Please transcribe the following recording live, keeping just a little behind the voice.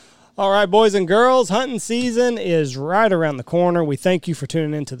All right, boys and girls, hunting season is right around the corner. We thank you for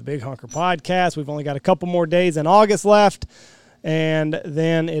tuning into the Big Honker Podcast. We've only got a couple more days in August left, and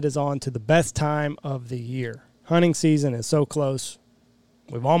then it is on to the best time of the year. Hunting season is so close.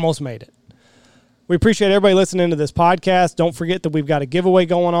 We've almost made it. We appreciate everybody listening to this podcast. Don't forget that we've got a giveaway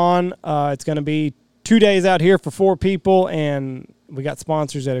going on. It's going to be 2 days out here for 4 people, and we got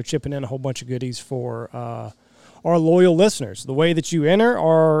sponsors that are chipping in a whole bunch of goodies for our loyal listeners. The way that you enter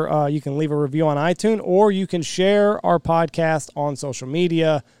are you can leave a review on iTunes, or you can share our podcast on social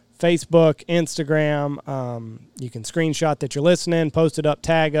media, Facebook, Instagram. You can screenshot that you're listening, post it up,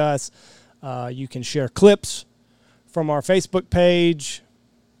 tag us. You can share clips from our Facebook page.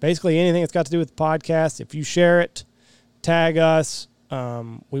 Basically anything that's got to do with the podcast. If you share it, tag us.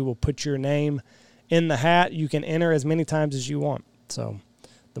 We will put your name in the hat. You can enter as many times as you want. So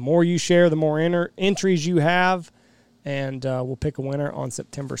the more you share, the more entries you have, and we'll pick a winner on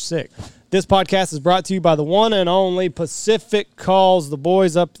September 6th. This podcast is brought to you by the one and only Pacific Calls. The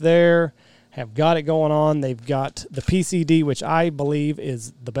boys up there have got it going on. They've got the PCD, which I believe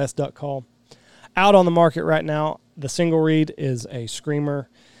is the best duck call out on the market right now. The single reed is a screamer,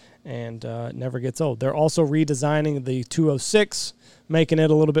 and it never gets old. They're also redesigning the 206, making it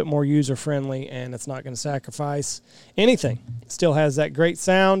a little bit more user-friendly, and it's not going to sacrifice anything. It still has that great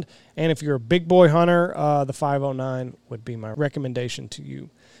sound, and if you're a big boy hunter, the 509 would be my recommendation to you.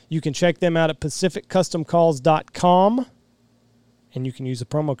 You can check them out at pacificcustomcalls.com, and you can use the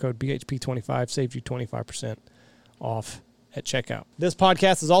promo code BHP25, saves you 25% off at checkout. This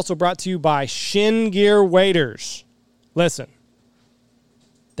podcast is also brought to you by Shin Gear Waders. Listen,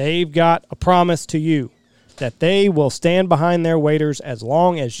 they've got a promise to you that they will stand behind their waders as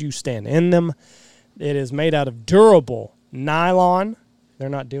long as you stand in them. It is made out of durable nylon. They're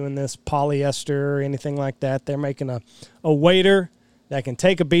not doing this polyester or anything like that. They're making a wader that can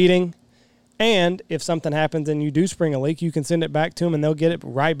take a beating, and if something happens and you do spring a leak, you can send it back to them, and they'll get it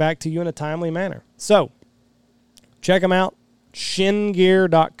right back to you in a timely manner. So check them out,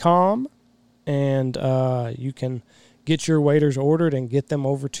 shingear.com, and you can get your waders ordered and get them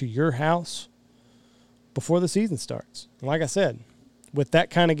over to your house before the season starts. And like I said, with that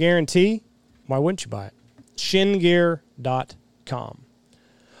kind of guarantee, why wouldn't you buy it? Shingear.com.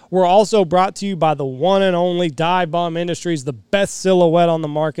 We're also brought to you by the one and only Dive Bomb Industries, the best silhouette on the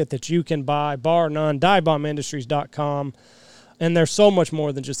market that you can buy, bar none, divebombindustries.com. And they're so much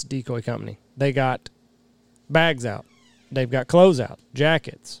more than just a decoy company. They got bags out. They've got clothes out,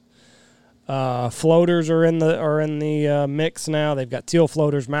 jackets. Floaters are in the mix now. They've got teal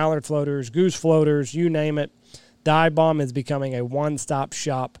floaters, mallard floaters, goose floaters, you name it. Dive Bomb is becoming a one-stop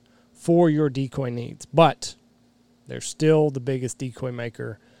shop for your decoy needs. But they're still the biggest decoy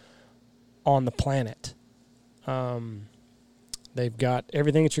maker on the planet. They've got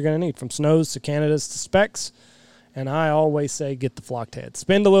everything that you're going to need, from snows to Canadas to specs. And I always say get the flocked head.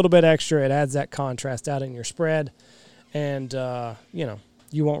 Spend a little bit extra. It adds that contrast out in your spread. And,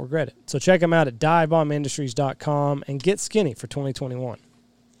 you won't regret it. So check them out at divebombindustries.com and get skinny for 2021.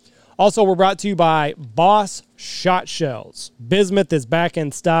 Also, we're brought to you by Boss Shot Shells. Bismuth is back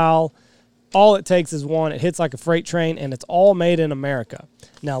in style. All it takes is one. It hits like a freight train, and it's all made in America.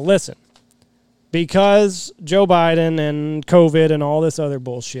 Now, listen, because Joe Biden and COVID and all this other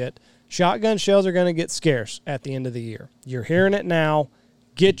bullshit, shotgun shells are going to get scarce at the end of the year. You're hearing it now.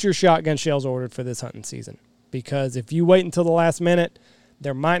 Get your shotgun shells ordered for this hunting season, because if you wait until the last minute,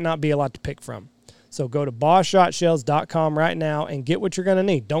 there might not be a lot to pick from. So go to bosshotshells.com right now and get what you're going to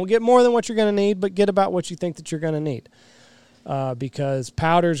need. Don't get more than what you're going to need, but get about what you think that you're going to need. Because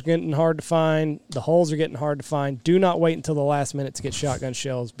powder's getting hard to find. The holes are getting hard to find. Do not wait until the last minute to get shotgun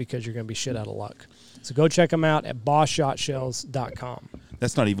shells, because you're going to be shit out of luck. So go check them out at bosshotshells.com.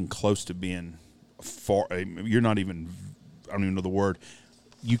 That's not even close to being far. You're not even, I don't even know the word.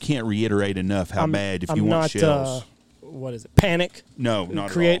 You can't reiterate enough how bad if you want shells. What is it? Panic? No,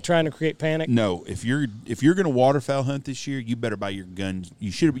 not at all. Trying to create panic? No. If you're going to waterfowl hunt this year, you better buy your guns. You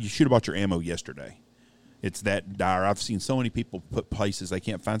should have bought your ammo yesterday. It's that dire. I've seen so many people put places they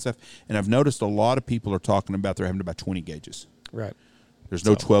can't find stuff, and I've noticed a lot of people are talking about they're having to buy 20 gauges. Right. There's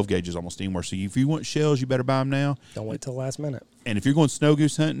no 12 gauges almost anymore. So if you want shells, you better buy them now. Don't wait till the last minute. And if you're going snow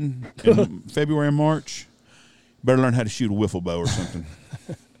goose hunting in February and March, you better learn how to shoot a wiffle bow or something.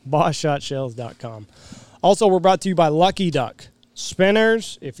 BossShotShells.com. Also, we're brought to you by Lucky Duck.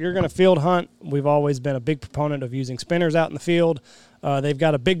 Spinners, if you're going to field hunt, we've always been a big proponent of using spinners out in the field. They've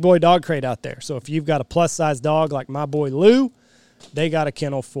got a big boy dog crate out there. So if you've got a plus-size dog like my boy Lou, they got a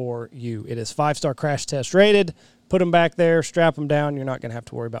kennel for you. It is 5-star crash test rated. Put them back there, strap them down. You're not going to have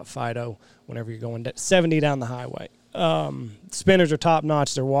to worry about Fido whenever you're going 70 down the highway. Spinners are top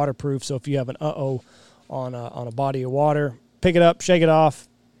notch. They're waterproof. So if you have an on a body of water, pick it up, shake it off,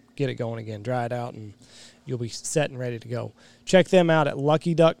 get it going again, dry it out, and you'll be set and ready to go. Check them out at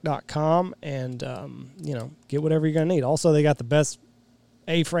luckyduck.com and, get whatever you're going to need. Also, they got the best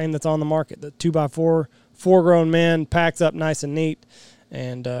A-frame that's on the market. The 2x4, 4-grown men, packs up nice and neat,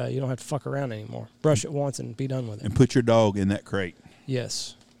 and you don't have to fuck around anymore. Brush it once and be done with it. And put your dog in that crate.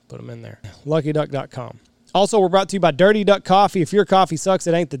 Yes, put them in there. luckyduck.com. Also, we're brought to you by Dirty Duck Coffee. If your coffee sucks,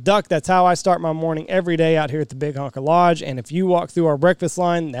 it ain't the duck. That's how I start my morning every day out here at the Big Honker Lodge. And if you walk through our breakfast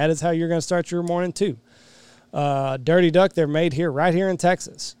line, that is how you're going to start your morning too. Dirty Duck, they're made here, right here in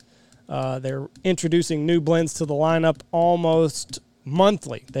Texas. They're introducing new blends to the lineup almost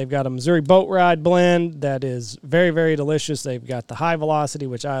monthly. They've got a Missouri Boat Ride blend that is very, very delicious. They've got the High Velocity,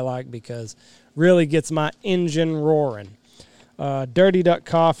 which I like because really gets my engine roaring. Dirty Duck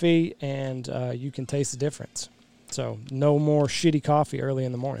Coffee, and you can taste the difference. So no more shitty coffee early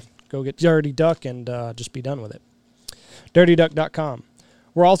in the morning. Go get Dirty Duck and just be done with it. DirtyDuck.com.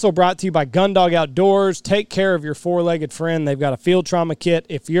 We're also brought to you by Gundog Outdoors. Take care of your four-legged friend. They've got a field trauma kit.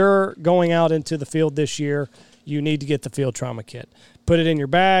 If you're going out into the field this year, you need to get the field trauma kit. Put it in your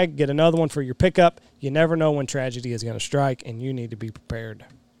bag. Get another one for your pickup. You never know when tragedy is going to strike, and you need to be prepared.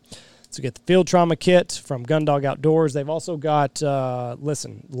 So get the field trauma kit from Gundog Outdoors. They've also got,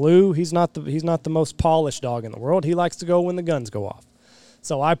 Lou, he's not the most polished dog in the world. He likes to go when the guns go off.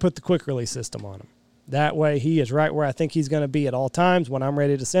 So I put the quick release system on him. That way he is right where I think he's going to be at all times when I'm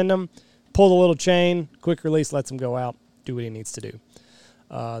ready to send him. Pull the little chain, quick release lets him go out, do what he needs to do.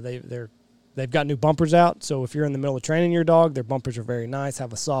 They've got new bumpers out, so if you're in the middle of training your dog, their bumpers are very nice,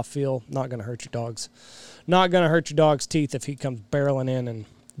 have a soft feel, not going to hurt your dog's teeth if he comes barreling in and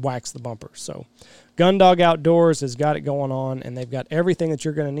wax the bumper. So Gundog Outdoors has got it going on, and they've got everything that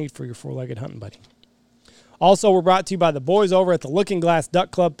you're going to need for your four-legged hunting buddy. Also, we're brought to you by the boys over at the Looking Glass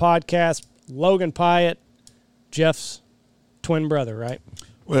Duck Club podcast. Logan Pyatt, Jeff's twin brother, right?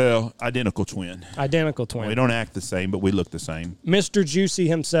 Well, identical twin. Identical twin. We don't act the same, but we look the same. Mr. Juicy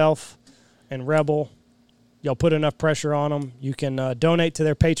himself and Rebel. Y'all put enough pressure on them. You can donate to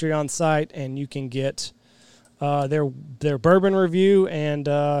their Patreon site, and you can get their bourbon review, and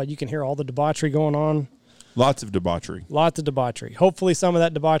you can hear all the debauchery going on. Lots of debauchery. Hopefully some of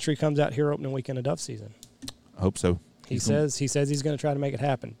that debauchery comes out here opening weekend of dove season. I hope so. He says he's going to try to make it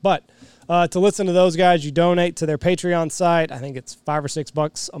happen. But to listen to those guys, you donate to their Patreon site. I think it's $5 or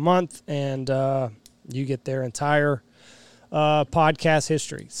 $6 a month, and you get their entire podcast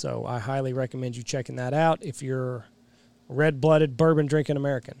history. So I highly recommend you checking that out if you're a red-blooded, bourbon-drinking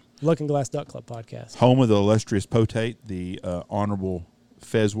American. Looking Glass Duck Club podcast. Home of the illustrious potate, the Honorable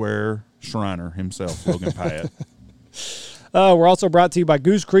Fezwear Shriner himself, Logan Pyatt. We're also brought to you by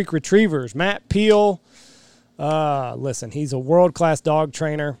Goose Creek Retrievers. Matt Peel. Listen, he's a world-class dog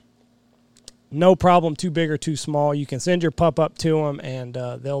trainer. No problem, too big or too small. You can send your pup up to him, and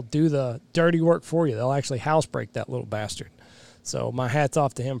they'll do the dirty work for you. They'll actually housebreak that little bastard. So my hat's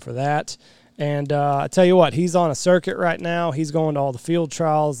off to him for that. And I tell you what, he's on a circuit right now. He's going to all the field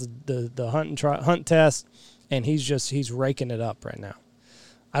trials, the hunt test, and he's raking it up right now.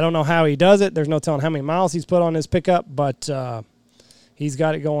 I don't know how he does it. There's no telling how many miles he's put on his pickup, but he's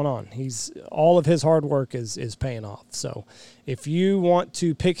got it going on. All of his hard work is paying off. So if you want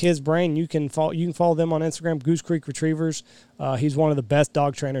to pick his brain, you can follow them on Instagram, Goose Creek Retrievers. He's one of the best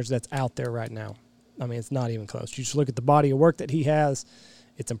dog trainers that's out there right now. I mean, it's not even close. You just look at the body of work that he has.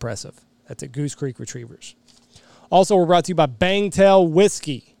 It's impressive. That's at Goose Creek Retrievers. Also, we're brought to you by Bangtail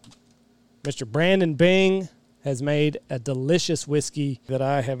Whiskey. Mr. Brandon Bing has made a delicious whiskey that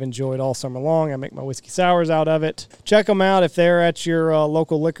I have enjoyed all summer long. I make my whiskey sours out of it. Check them out if they're at your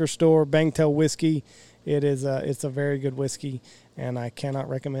local liquor store, Bangtail Whiskey. It's a very good whiskey, and I cannot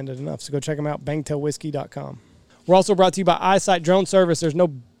recommend it enough. So go check them out, bangtailwhiskey.com. We're also brought to you by Eyesight Drone Service. There's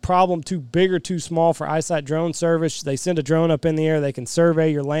no problem too big or too small for Eyesight Drone Service. They send a drone up in the air. They can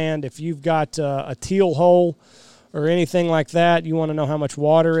survey your land. If you've got a teal hole or anything like that, you want to know how much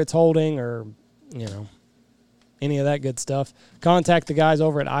water it's holding or, any of that good stuff, contact the guys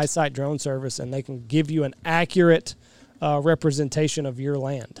over at Eyesight Drone Service, and they can give you an accurate representation of your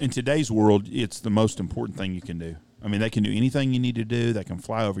land. In today's world, it's the most important thing you can do. I mean, they can do anything you need to do. They can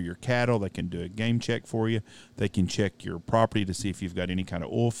fly over your cattle. They can do a game check for you. They can check your property to see if you've got any kind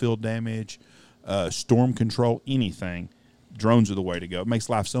of oil field damage, storm control, anything. Drones are the way to go. It makes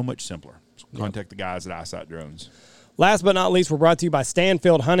life so much simpler. So contact the guys at Eyesight Drones. Last but not least, we're brought to you by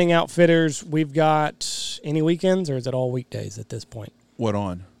Stanfield Hunting Outfitters. We've got any weekends, or is it all weekdays at this point? What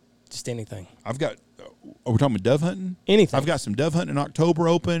on? Just anything. I've got are we talking about dove hunting? Anything. I've got some dove hunting in October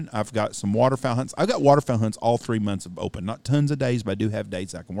open. I've got some waterfowl hunts. I've got waterfowl hunts all 3 months of open. Not tons of days, but I do have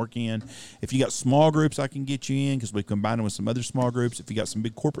dates I can work in. If you got small groups, I can get you in because we combine them with some other small groups. If you got some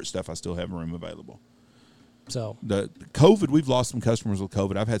big corporate stuff, I still have a room available. So the COVID, we've lost some customers with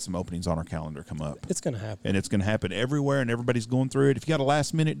COVID. I've had some openings on our calendar come up. It's going to happen. And it's going to happen everywhere, and everybody's going through it. If you got a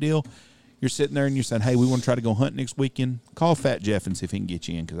last-minute deal, you're sitting there and you're saying, hey, we want to try to go hunt next weekend, call Fat Jeff and see if he can get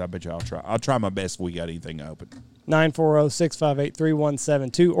you in because I bet you I'll try my best if we got anything open.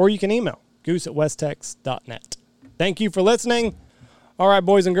 940-658-3172, or you can email goose@westex.net. Thank you for listening. All right,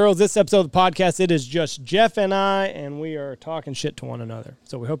 boys and girls, this episode of the podcast, it is just Jeff and I, and we are talking shit to one another.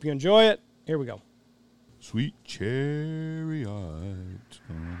 So we hope you enjoy it. Here we go. Sweet chariot.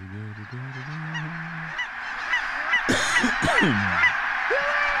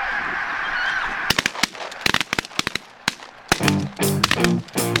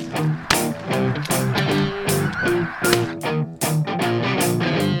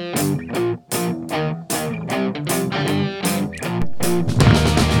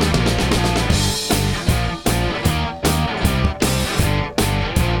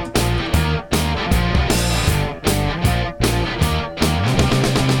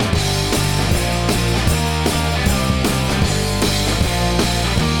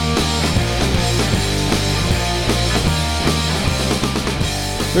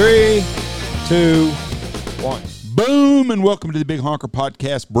 Three, 2, 1. Boom, and welcome to the Big Honker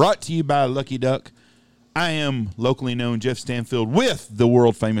Podcast, brought to you by Lucky Duck. I am locally known Jeff Stanfield with the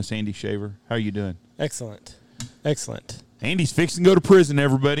world-famous Andy Shaver. How are you doing? Excellent. Excellent. Andy's fixing to go to prison,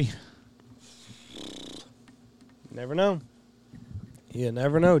 everybody. Never know. You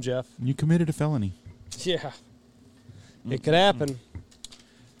never know, Jeff. You committed a felony. Yeah. It could happen.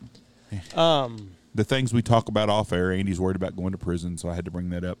 The things we talk about off air, Andy's worried about going to prison, so I had to bring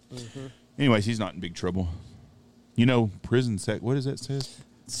that up. Mm-hmm. Anyways, he's not in big trouble. You know, prison sex, what does that say?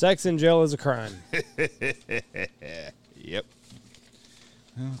 Sex in jail is a crime. Yep.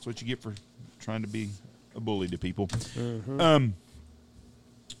 Well, that's what you get for trying to be a bully to people. Mm-hmm. A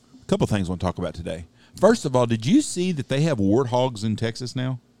couple things I want to talk about today. First of all, did you see that they have warthogs in Texas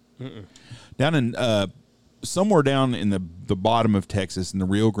now? Mm-mm. Down in somewhere down in the bottom of Texas, in the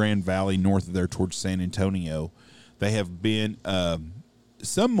Rio Grande Valley, north of there towards San Antonio, they have been.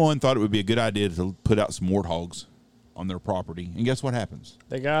 Someone thought it would be a good idea to put out some warthogs on their property, and guess what happens?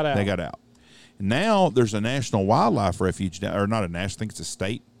 They got out. They got out. And now there's a national wildlife refuge down, or not a national, I think it's a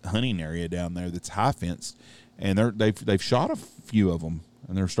state hunting area down there that's high fenced, and they've shot a few of them,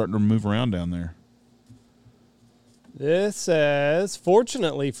 and they're starting to move around down there. This says,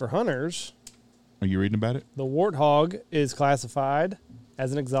 fortunately for hunters, Are you reading about it? the warthog is classified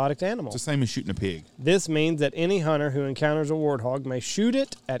as an exotic animal. It's the same as shooting a pig. This means that any hunter who encounters a warthog may shoot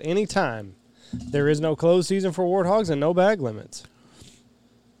it at any time. There is no closed season for warthogs and no bag limits.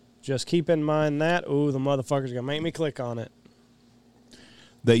 Just keep in mind that. Ooh, the motherfucker's going to make me click on it.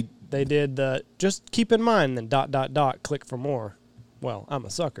 They did the, just keep in mind, then ... click for more. Well, I'm a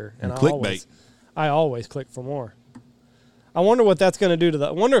sucker. And clickbait. I always click for more. I wonder what that's going to do to the,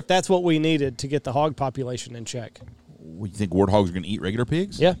 I wonder if that's what we needed to get the hog population in check. What, you think warthogs are going to eat regular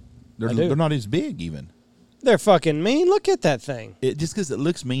pigs? Yeah, They're not as big even. They're fucking mean. Look at that thing. Just because it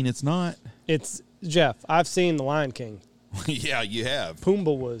looks mean, it's not. It's, Jeff, I've seen The Lion King. Yeah, you have.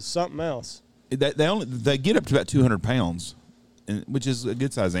 Pumbaa was something else. They get up to about 200 pounds, which is a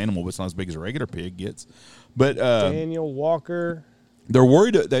good sized animal, but it's not as big as a regular pig gets. But Daniel Walker. They're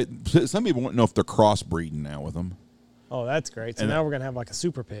worried that some people want to know if they're crossbreeding now with them. Oh, that's great. So now we're gonna have like a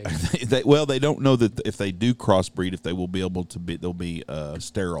super pig. They don't know that if they do crossbreed, if they will be able to be, they'll be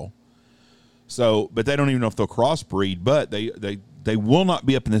sterile. So, but they don't even know if they'll crossbreed. But they will not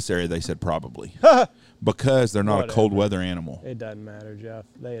be up in this area. They said probably because they're not a cold weather animal. It doesn't matter, Jeff.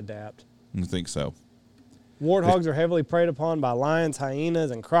 They adapt. I think so. Warthogs are heavily preyed upon by lions,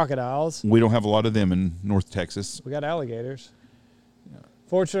 hyenas, and crocodiles. We don't have a lot of them in North Texas. We got alligators. Yeah.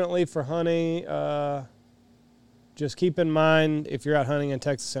 Fortunately for hunting, just keep in mind if you're out hunting in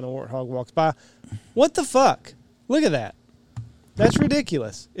Texas and a warthog walks by, what the fuck? Look at that. That's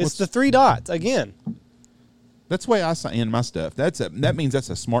ridiculous. It's the 3 dots again. That's the way I sign my stuff. That means that's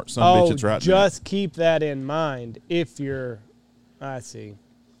a smart son of a bitch that's right. Just keep that in mind if you're. I see.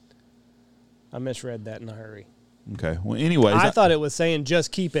 I misread that in a hurry. Okay. Well, anyways, I thought it was saying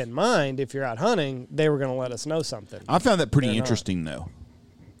just keep in mind if you're out hunting, they were going to let us know something. I found that pretty interesting, though.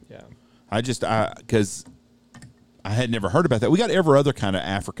 Yeah. Because I had never heard about that. We got every other kind of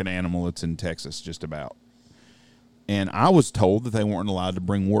African animal that's in Texas, just about. And I was told that they weren't allowed to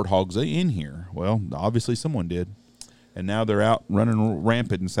bring warthogs in here. Well, obviously someone did. and now they're out running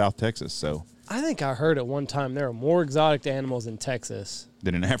rampant in South Texas. So I think I heard at one time there are more exotic animals in Texas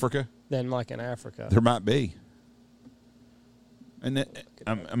than in Africa. Than like in Africa. There might be. And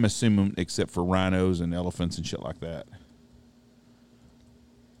I'm assuming except for rhinos and elephants and shit like that.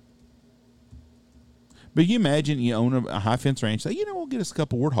 But you imagine you own a high fence ranch. Say, we'll get us a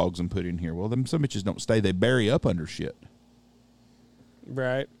couple warthogs and put in here. Well, them some bitches don't stay. They bury up under shit.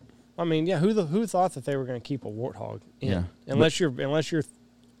 Right. I mean, yeah. Who thought that they were going to keep a warthog in? Yeah. Unless your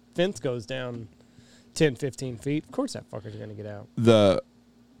fence goes down 10, 15 feet, of course that fucker's going to get out.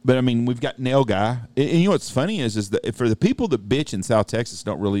 But I mean, we've got Nail Guy, and you know what's funny is that for the people that bitch in South Texas,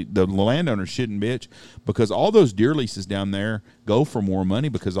 the landowners shouldn't bitch, because all those deer leases down there go for more money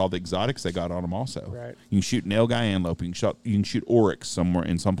because all the exotics they got on them also. Right. You can shoot Nail Guy antelope, you can shoot oryx somewhere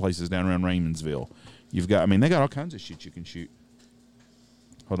in some places down around Raymondsville. They got all kinds of shit you can shoot.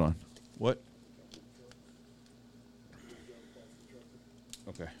 Hold on. What?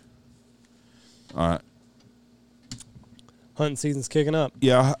 Okay. All right. Hunting season's kicking up.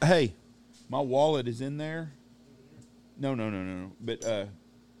 Yeah. Hey, my wallet is in there. No. But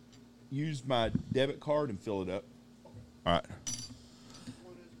use my debit card and fill it up. All right.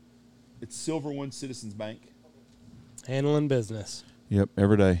 It's Silver One Citizens Bank. Handling business. Yep,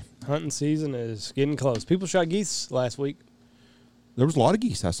 every day. Hunting season is getting close. People shot geese last week. There was a lot of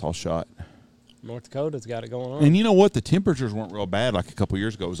geese I saw shot. North Dakota's got it going on. And you know what? The temperatures weren't real bad. Like a couple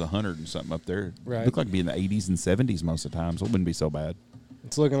years ago, it was 100 and something up there. Right. It looked like it'd be in the 80s and 70s most of the time, so it wouldn't be so bad.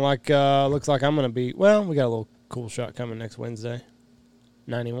 It's looking like looks like I'm going to be, well, we got a little cool shot coming next Wednesday.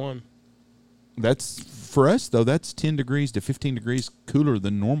 91. That's, for us, though, that's 10 degrees to 15 degrees cooler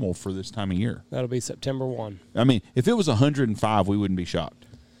than normal for this time of year. That'll be September 1. I mean, if it was 105, we wouldn't be shocked.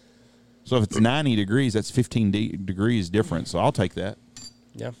 So if it's 90 degrees, that's 15 degrees different, so I'll take that.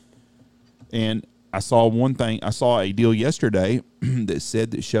 Yeah. And I saw a deal yesterday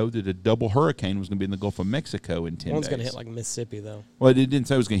that showed that a double hurricane was going to be in the Gulf of Mexico in 10 days. One's going to hit like Mississippi, though. Well, it didn't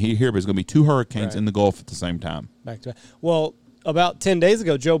say it was going to hit here, but it's going to be two hurricanes in the Gulf at the same time. Back to back. Well, about 10 days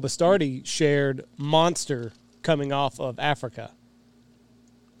ago, Joe Bastardi shared Monster coming off of Africa.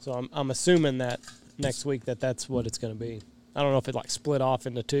 So I'm assuming that next week that's what it's going to be. I don't know if it like split off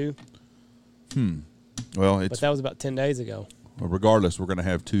into two. Well, but that was about 10 days ago. Well, regardless, we're going to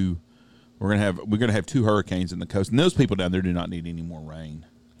have two. We're going to have two hurricanes in the coast, and those people down there do not need any more rain.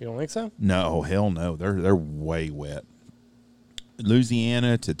 You don't think so? No, hell no. They're way wet.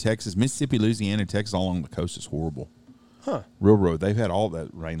 Louisiana to Texas, Mississippi, Louisiana, Texas, all along the coast is horrible. Huh. Railroad. They've had all that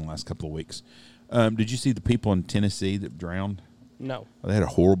rain the last couple of weeks. Did you see the people in Tennessee that drowned? No. They had a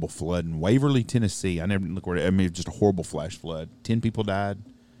horrible flood in Waverly, Tennessee. I never look where. Just a horrible flash flood. 10 people died.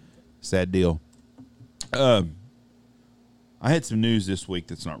 Sad deal. I had some news this week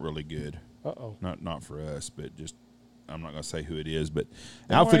that's not really good. Uh-oh. Not for us, but just I'm not going to say who it is. But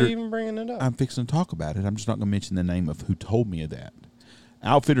Why are you even bringing it up? I'm fixing to talk about it. I'm just not going to mention the name of who told me of that.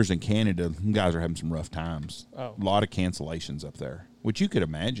 Outfitters in Canada, them guys are having some rough times. Oh. A lot of cancellations up there, which you could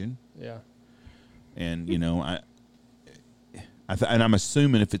imagine. Yeah. And and I'm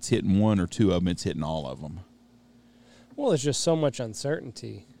assuming if it's hitting one or two of them, it's hitting all of them. Well, there's just so much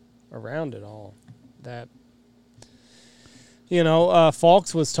uncertainty around it all that,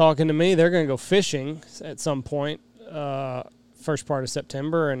 Falks was talking to me. They're going to go fishing at some point, first part of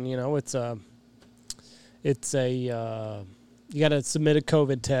September, and you got to submit a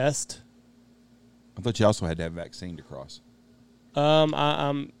COVID test. I thought you also had to have vaccine to cross.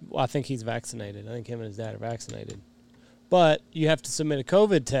 I think he's vaccinated. I think him and his dad are vaccinated, but you have to submit a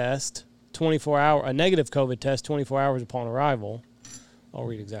COVID test, a negative COVID test, 24 hours upon arrival. I'll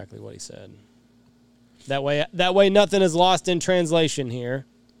read exactly what he said. That way, nothing is lost in translation here.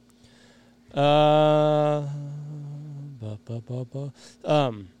 Did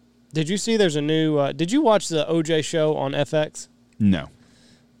you see there's a new... did you watch the OJ show on FX? No.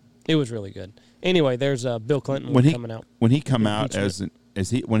 It was really good. Anyway, there's Bill Clinton coming out. When he come out as an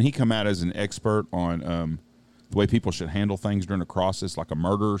expert on the way people should handle things during a crisis, like a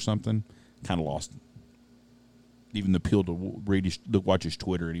murder or something, kind of lost even the appeal to watch his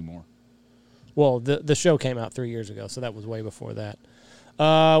Twitter anymore. Well, the show came out 3 years ago, so that was way before that.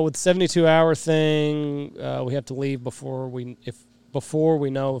 With the 72-hour thing, we have to leave before we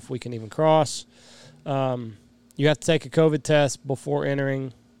know if we can even cross. You have to take a COVID test before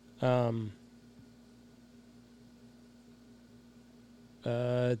entering.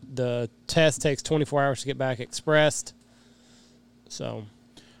 The test takes 24 hours to get back expressed. So,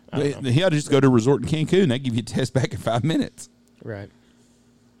 he ought to just go to a resort in Cancun. They give you a test back in 5 minutes. Right.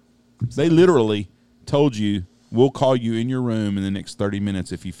 They literally told you We'll call you in your room in the next 30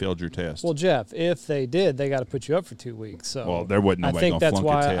 minutes if you failed your test. Well, Jeff, if they did, they got to put you up for 2 weeks. So well, there wasn't nobody going to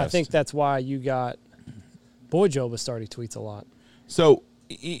flunk a test. I think that's why you got Boy Joe Bastardi tweets a lot. So,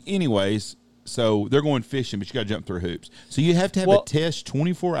 anyways, so they're going fishing, but you got to jump through hoops. So you have to have a test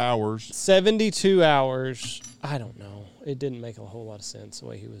 24 hours. 72 hours. I don't know. It didn't make a whole lot of sense the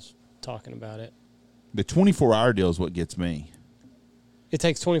way he was talking about it. The 24-hour deal is what gets me. It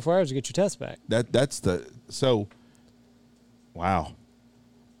takes 24 hours to get your test back. Wow.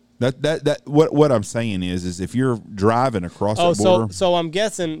 What I'm saying is if you're driving across the border. So I'm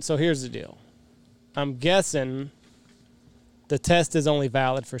guessing. So here's the deal. I'm guessing the test is only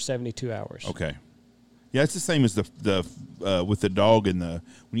valid for 72 hours. Okay. Yeah, it's the same as the with the dog and when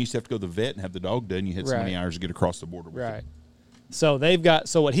you used to have to go to the vet and have the dog done, you had so many hours to get across the border with it. So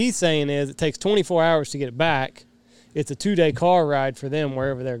so what he's saying is it takes 24 hours to get it back. It's a 2-day car ride for them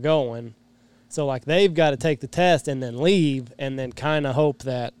wherever they're going. So like they've got to take the test and then leave and then kind of hope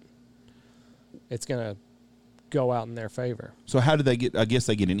that it's going to go out in their favor. So how do they get? I guess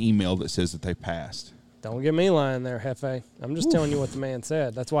they get an email that says that they passed. Don't get me lying there, Hefe. I'm just telling you what the man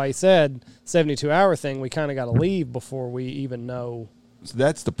said. That's why he said 72-hour thing. We kind of got to leave before we even know. So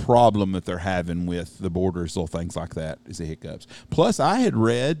that's the problem that they're having with the borders, little things like that, is the hiccups. Plus, I had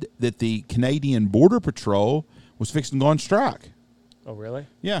read that the Canadian Border Patrol was fixing to go on strike. Oh, really?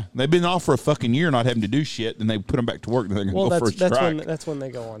 Yeah. They've been off for a fucking year not having to do shit, and they put them back to work, and they're going to go for a strike. That's when they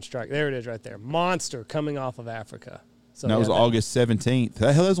go on strike. There it is right there. Monster coming off of Africa. So that was August 17th.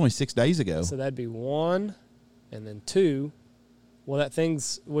 That was only 6 days ago. So that'd be 1, and then 2. Well, that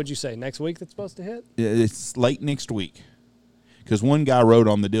thing's, what'd you say, next week that's supposed to hit? It's late next week. Because one guy wrote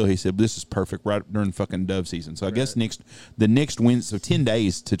on the deal, he said, this is perfect right during fucking dove season. So I guess the next win, so 10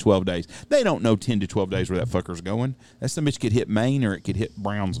 days to 12 days. They don't know 10 to 12 days where that fucker's going. That some bitch could hit Maine or it could hit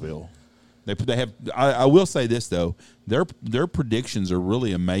Brownsville. They have. I will say this, though. Their predictions are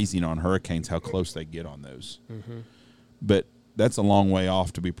really amazing on hurricanes, how close they get on those. Mm-hmm. But that's a long way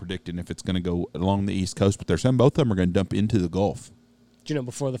off to be predicting if it's going to go along the East Coast. But they're saying both of them are going to dump into the Gulf. Do you know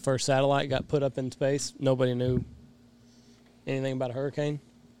before the first satellite got put up in space, nobody knew anything about a hurricane?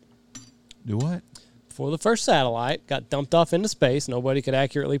 Do what? Before the first satellite got dumped off into space, nobody could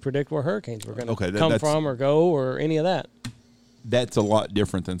accurately predict where hurricanes were going to come from or go or any of that. That's a lot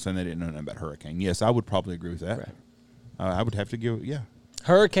different than saying they didn't know nothing about hurricane. Yes, I would probably agree with that. Right. I would have to give, yeah.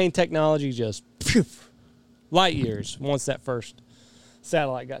 Hurricane technology just light years once that first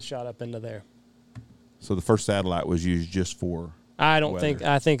satellite got shot up into there. So the first satellite was used just for I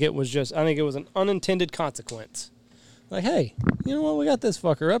think it was an unintended consequence. Like, hey, you know what? We got this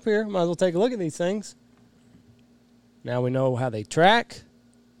fucker up here. Might as well take a look at these things. Now we know how they track.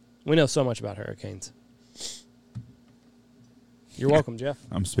 We know so much about hurricanes. You're welcome, Jeff.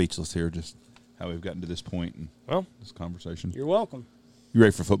 I'm speechless here, just how we've gotten to this point in this conversation. You're welcome. You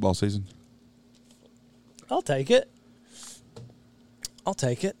ready for football season? I'll take it. I'm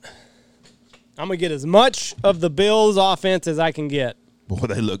going to get as much of the Bills' offense as I can get. Boy,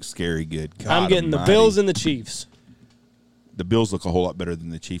 they look scary good. God I'm getting almighty. The Bills and the Chiefs. The Bills look a whole lot better than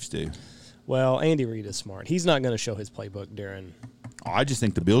the Chiefs do. Well, Andy Reid is smart. He's not going to show his playbook during I just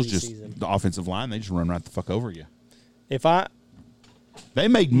think the Bills the offensive line, they just run right the fuck over you. They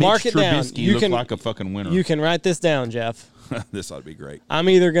made Mitch Trubisky look like a fucking winner. You can write this down, Jeff. This ought to be great. I'm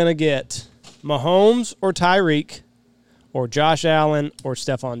either going to get Mahomes or Tyreek or Josh Allen or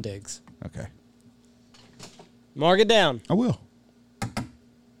Stephon Diggs. Okay. Mark it down. I will.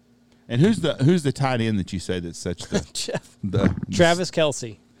 And who's the tight end that you say that's such the Jeff? Travis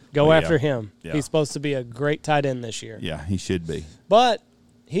Kelce. Go after him. Yeah. He's supposed to be a great tight end this year. Yeah, he should be. But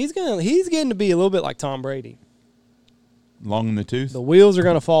he's getting to be a little bit like Tom Brady. Long in the tooth? The wheels are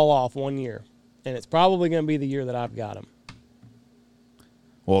going to fall off one year, and it's probably going to be the year that I've got him.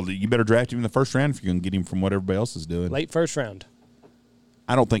 Well, you better draft him in the first round if you're going to get him from what everybody else is doing. Late first round.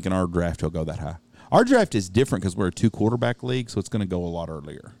 I don't think in our draft he'll go that high. Our draft is different because we're a 2-quarterback league, so it's going to go a lot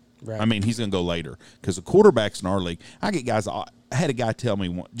earlier. Right. I mean, he's going to go later because the quarterbacks in our league. I get guys. I had a guy tell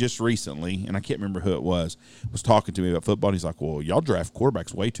me just recently, and I can't remember who it was talking to me about football. And he's like, "Well, y'all draft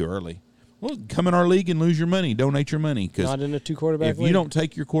quarterbacks way too early. Well, come in our league and lose your money. Donate your money because not in a 2-quarterback league. If you don't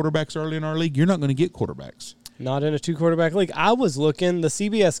take your quarterbacks early in our league, you're not going to get quarterbacks. Not in a 2-quarterback league. I was looking, the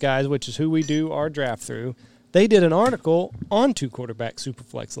CBS guys, which is who we do our draft through, they did an article on 2-quarterback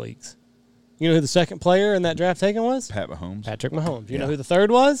superflex leagues. You know who the second player in that draft taken was? Patrick Mahomes. You know who the third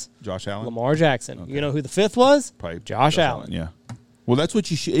was? Josh Allen. Lamar Jackson. Okay. You know who the fifth was? Probably Josh Allen. Yeah. Well, that's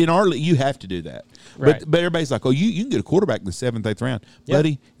what you should. In our league, you have to do that. Right. But everybody's like, oh, you can get a quarterback in the 7th, 8th round. Yep.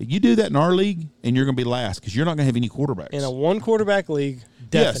 Buddy, if you do that in our league, and you're going to be last because you're not going to have any quarterbacks. In a 1-quarterback league,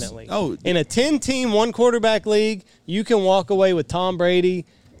 Definitely. Yes. Oh, in a 10-team, one-quarterback league, you can walk away with Tom Brady,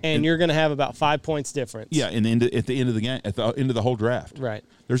 and you're going to have about 5 points difference. Yeah, at the end of the game, at the end of the whole draft. Right.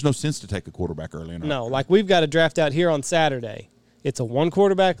 There's no sense to take a quarterback early in. No, like we've got a draft out here on Saturday. It's a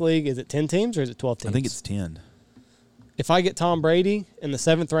one-quarterback league. Is it 10 teams or is it 12 teams? I think it's 10. If I get Tom Brady in the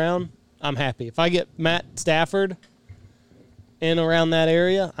 7th round, I'm happy. If I get Matt Stafford in around that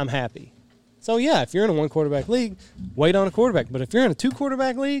area, I'm happy. So, yeah, if you're in a one-quarterback league, wait on a quarterback. But if you're in a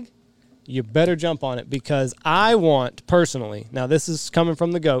two-quarterback league, you better jump on it because I want, personally, now this is coming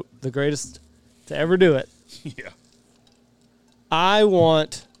from the GOAT, the greatest to ever do it. Yeah. I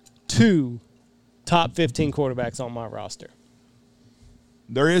want 2 top 15 quarterbacks on my roster.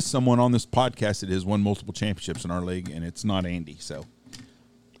 There is someone on this podcast that has won multiple championships in our league, and it's not Andy. So,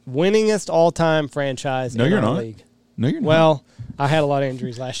 winningest all-time franchise in our league. No, you're not. Well, I had a lot of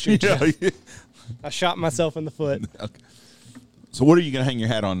injuries last year, Jeff. Yeah. I shot myself in the foot. Okay. So what are you going to hang your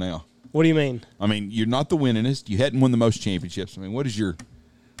hat on now? What do you mean? I mean, you're not the winningest. You hadn't won the most championships. I mean, what is your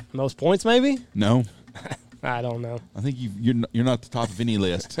most points? Maybe. No. I don't know. I think you're not the top of any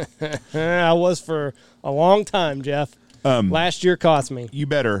list. I was for a long time, Jeff. Last year cost me. You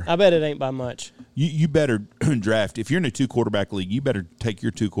better. I bet it ain't by much. You better draft. If you're in a 2-quarterback league, you better take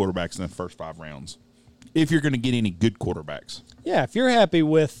your 2 quarterbacks in the first 5 rounds. If you're going to get any good quarterbacks. Yeah, if you're happy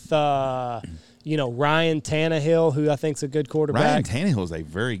with, Ryan Tannehill, who I think's a good quarterback. Ryan Tannehill is a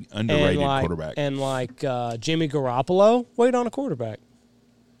very underrated quarterback. And Jimmy Garoppolo, wait on a quarterback.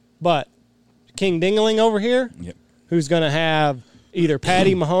 But King Dingaling over here, yep, who's going to have either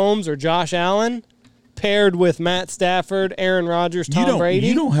Patty Mahomes or Josh Allen, paired with Matt Stafford, Aaron Rodgers, Tom Brady.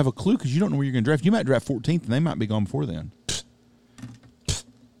 You don't have a clue because you don't know where you're going to draft. You might draft 14th, and they might be gone before then.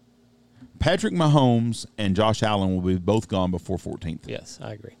 Patrick Mahomes and Josh Allen will be both gone before 14th. Yes,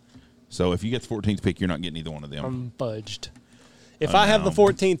 I agree. So if you get the 14th pick, you're not getting either one of them. I'm budged. If I have the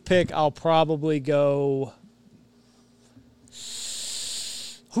 14th pick, I'll probably go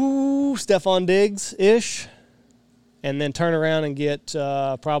Stephon Diggs-ish, and then turn around and get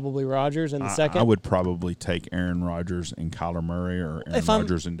probably Rodgers in the second. I would probably take Aaron Rodgers and Kyler Murray or Aaron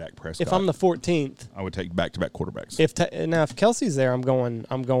Rodgers and Dak Prescott. If I'm the 14th. I would take back-to-back quarterbacks. If Kelsey's there, I'm going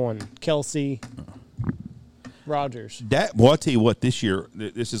Kelsey, Rodgers. Well, I'll tell you what, this year,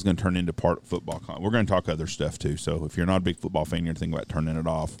 this is going to turn into part of football. We're going to talk other stuff, too. So if you're not a big football fan, you're thinking about turn it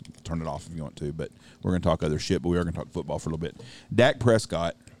off if you want to. But we're going to talk other shit, but we are going to talk football for a little bit. Dak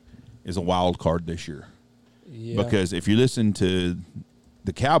Prescott is a wild card this year. Yeah. Because if you listen to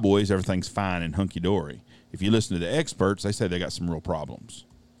the Cowboys, everything's fine and hunky-dory. If you listen to the experts, they say they got some real problems.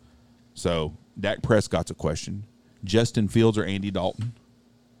 So Dak Prescott's a question. Justin Fields or Andy Dalton?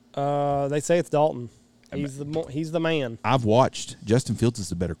 They say it's Dalton. He's the man. I've watched. Justin Fields is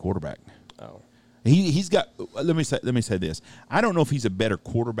the better quarterback. Oh, he's got. Let me say this. I don't know if he's a better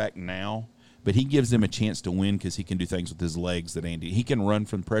quarterback now, but he gives them a chance to win because he can do things with his legs that he can run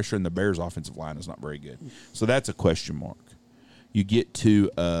from pressure, and the Bears' offensive line is not very good. So that's a question mark. You get to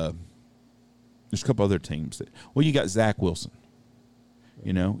there's a couple other teams you got Zach Wilson.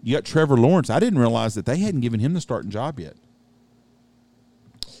 You got Trevor Lawrence. I didn't realize that they hadn't given him the starting job yet.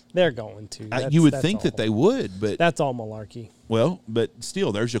 They're going to. You would think that they would, but that's all malarkey. Well, but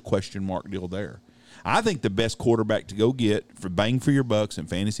still, there's a question mark deal there. I think the best quarterback to go get for bang for your bucks in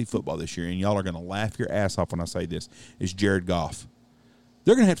fantasy football this year, and y'all are going to laugh your ass off when I say this, is Jared Goff.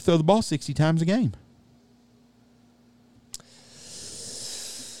 They're going to have to throw the ball 60 times a game.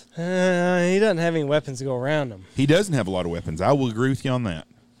 He doesn't have any weapons to go around him. He doesn't have a lot of weapons. I will agree with you on that.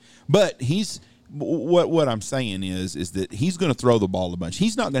 But what I'm saying is that he's going to throw the ball a bunch.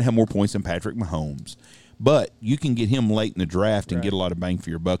 He's not going to have more points than Patrick Mahomes. But you can get him late in the draft and get a lot of bang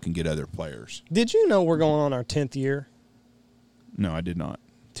for your buck and get other players. Did you know we're going on our 10th year? No, I did not.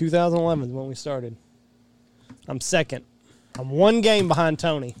 2011 is when we started. I'm second. I'm 1 game behind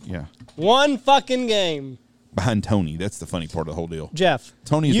Tony. Yeah. 1 fucking game. Behind Tony. That's the funny part of the whole deal. Jeff.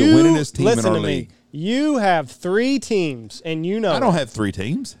 Tony's the winningest team in our league. Listen to me. You have 3 teams, and you know. I don't have 3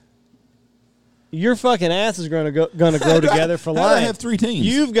 teams. Your fucking ass is going to grow together for life. How do I have 3 teams?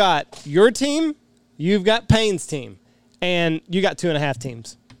 You've got your team. You've got Payne's team, and you got 2.5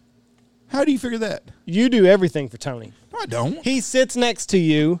 teams. How do you figure that? You do everything for Tony. No, I don't. He sits next to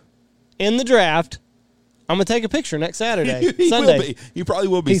you in the draft. I'm going to take a picture next Saturday, he Sunday. Will be. He probably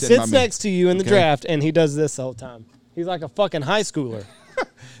will be. He sits next to you in the draft, and he does this the whole time. He's like a fucking high schooler.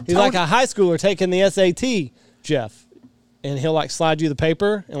 He's like a high schooler taking the SAT, Jeff. And he'll, slide you the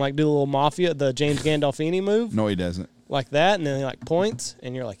paper and, do the little mafia, the James Gandolfini move. No, he doesn't. Like that, and then he, points,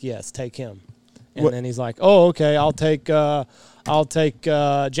 and you're like, yes, take him. And then he's like, oh, okay, I'll take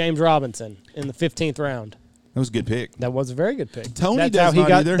James Robinson in the 15th round. That was a good pick. That was a very good pick. Tony that's does how he not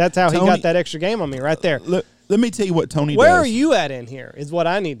got. either. That's how Tony, he got that extra game on me right there. Let me tell you what Tony Where does. are you at in here is what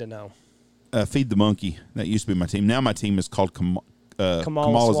I need to know. Feed the Monkey. That used to be my team. Now my team is called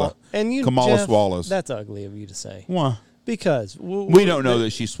Kamala And you, Kamala Jeff, Swallows. That's ugly of you to say. Why? Because we don't know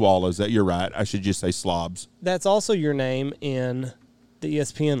that she swallows. That you're right. I should just say slobs. That's also your name in the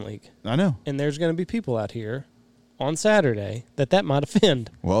ESPN league. I know. And there's going to be people out here on Saturday that might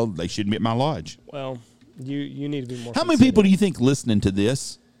offend. Well, they shouldn't be at my lodge. Well, you need to be more. How many people do you think listening to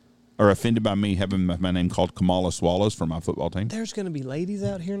this are offended by me having my name called Kamala Swallows for my football team? There's going to be ladies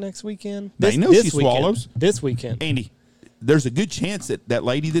out here next weekend. They know she swallows. This weekend. Andy, there's a good chance that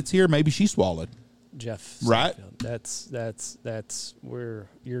lady that's here, maybe she swallowed. Jeff right? Stanfield. That's where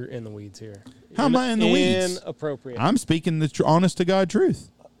you're in the weeds here. How am I in the weeds? Inappropriate. I'm speaking the honest to God truth.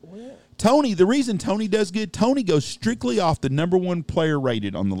 Well, Tony, the reason Tony does good, Tony goes strictly off the number one player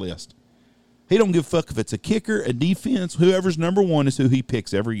rated on the list. He don't give a fuck if it's a kicker, a defense, whoever's number one is who he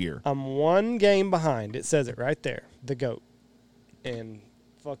picks every year. I'm one game behind. It says it right there. The GOAT. And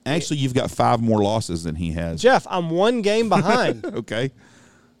fuck. Actually, you've got 5 more losses than he has. Jeff, I'm one game behind. Okay.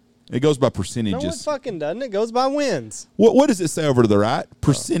 It goes by percentages. No, it fucking doesn't. It goes by wins. What does it say over to the right?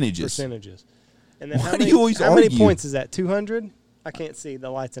 Percentages. Percentages. And then Why do you always argue? many points is that? 200? I can't see. The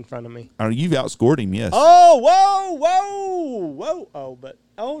light's in front of me. You've outscored him, yes. Whoa.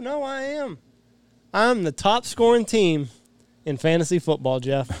 No, I am. I'm the top scoring team in fantasy football,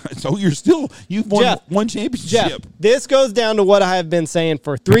 Jeff. So you've won one championship. Jeff, this goes down to what I have been saying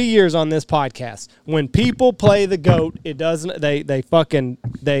for 3 years on this podcast. When people play the GOAT, it doesn't.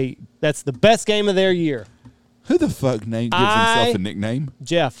 That's the best game of their year. Who the fuck gives himself a nickname?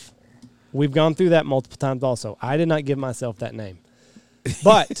 Jeff, we've gone through that multiple times. Also, I did not give myself that name,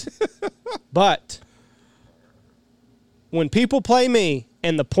 but when people play me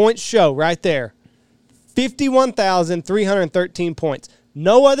and the points show right there. 51,313 points.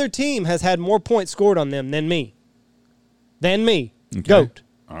 No other team has had more points scored on them than me. Okay. GOAT.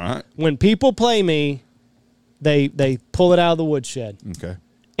 All right. When people play me, they pull it out of the woodshed. Okay.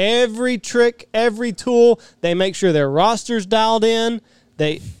 Every trick, every tool, they make sure their roster's dialed in.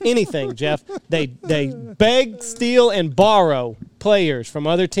 Anything, Jeff. They beg, steal, and borrow players from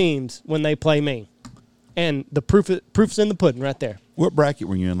other teams when they play me. And the proof's in the pudding right there. What bracket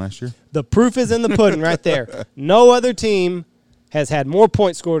were you in last year? The proof is in the pudding right there. No other team has had more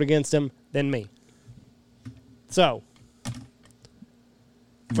points scored against them than me. So,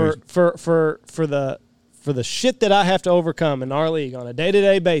 for the shit that I have to overcome in our league on a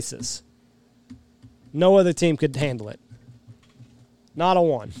day-to-day basis, no other team could handle it. Not a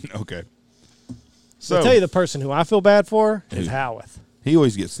one. Okay. So I'll tell you the person who I feel bad for is Howarth. He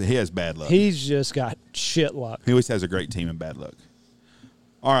has bad luck. He's just got shit luck. He always has a great team and bad luck.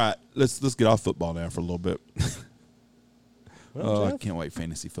 All right, let's get off football now for a little bit. Well, I can't wait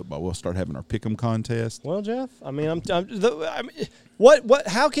fantasy football. We'll start having our pick'em contest. Well, Jeff, I mean, what?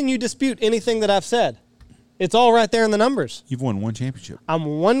 How can you dispute anything that I've said? It's all right there in the numbers. You've won one championship. I'm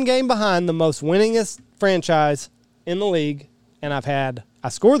one game behind the most winningest franchise in the league, and I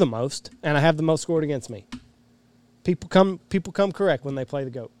score the most, and I have the most scored against me. People come correct when they play the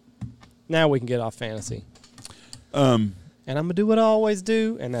GOAT. Now we can get off fantasy. And I'm going to do what I always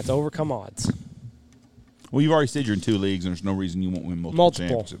do, and that's overcome odds. Well, you've already said you're in 2 leagues, and there's no reason you won't win multiple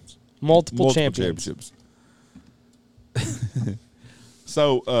championships. Multiple championships.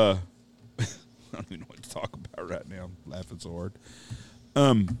 So, I don't even know what to talk about right now. I'm laughing so hard.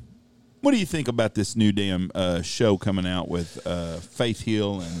 What do you think about this new damn show coming out with Faith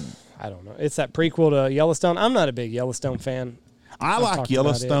Hill and... I don't know. It's that prequel to Yellowstone. I'm not a big Yellowstone fan. I like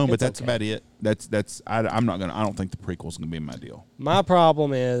Yellowstone, but that's okay. about it. I don't think the prequel's gonna be my deal. My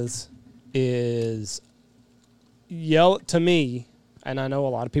problem is to me, and I know a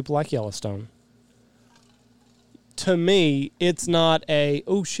lot of people like Yellowstone. To me, it's not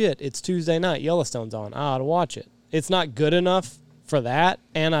it's Tuesday night, Yellowstone's on. I ought to watch it. It's not good enough for that,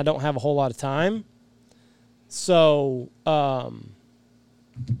 and I don't have a whole lot of time. So, I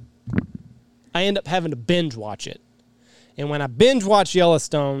end up having to binge watch it. And when I binge watch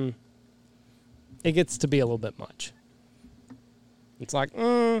Yellowstone, it gets to be a little bit much. It's like,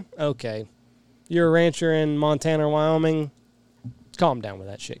 okay. You're a rancher in Montana or Wyoming. Calm down with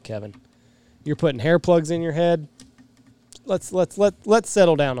that shit, Kevin. You're putting hair plugs in your head. Let's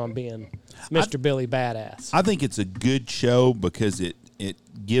settle down on being Mr. Billy Badass. I think it's a good show because it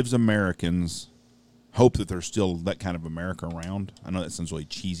gives Americans hope that there's still that kind of America around. I know that sounds really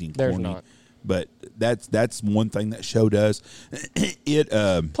cheesy and corny. There's not. But that's one thing that show does.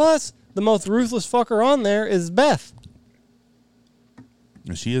 Plus, the most ruthless fucker on there is Beth.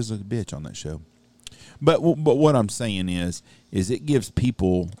 She is a bitch on that show. But what I'm saying is it gives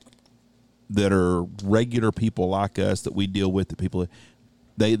people that are regular people like us that we deal with, the people,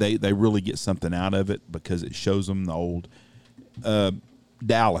 they really get something out of it because it shows them the old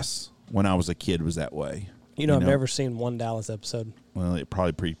Dallas when I was a kid was that way. I've never seen one Dallas episode. Well, it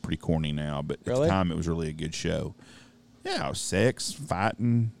probably pretty corny now, but really? At the time it was really a good show. Yeah, sex,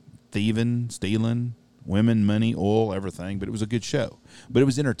 fighting, thieving, stealing, women, money, oil, everything. But it was a good show. But it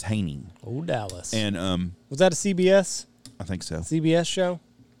was entertaining. Oh, Dallas! And was that a CBS? I think so. CBS show.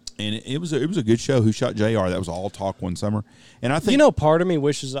 And it was a good show. Who Shot JR? That was all talk one summer. And I think part of me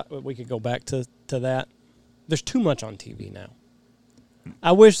wishes we could go back to that. There's too much on TV now.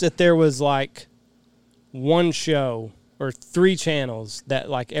 I wish that there was like one show or 3 channels that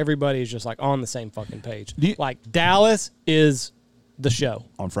like everybody is just like on the same fucking page. Like Dallas is the show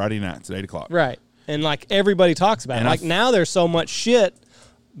on Friday nights at 8:00. Right. And like everybody talks about it. Like now there's so much shit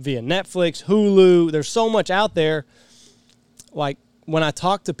via Netflix, Hulu. There's so much out there. Like when I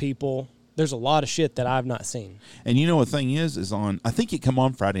talk to people, there's a lot of shit that I've not seen. And you know what the thing is on, I think it come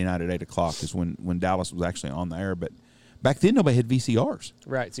on Friday night at 8:00 is when Dallas was actually on the air, but back then nobody had VCRs.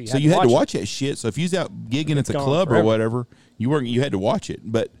 Right. So you had to watch that shit. So if you was out gigging at the club forever. Or whatever, you had to watch it.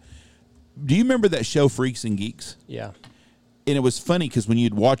 But do you remember that show Freaks and Geeks? Yeah. And it was funny because when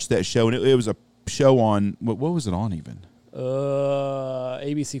you'd watch that show, and it was a show on, what was it on even?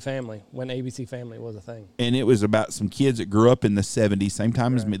 ABC Family, when ABC Family was a thing. And it was about some kids that grew up in the 70s, same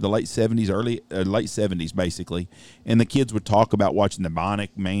time as me, the late 70s, late 70s, basically. And the kids would talk about watching the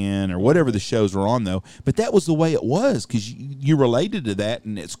Bionic Man or whatever the shows were on, though. But that was the way it was because you related to that.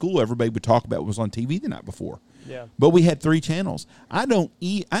 And at school, everybody would talk about what was on TV the night before. Yeah. But we had 3 channels. I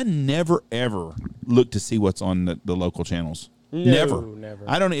never, ever look to see what's on the local channels. Never.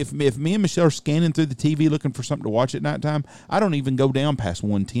 I don't. If me and Michelle are scanning through the TV looking for something to watch at nighttime, I don't even go down past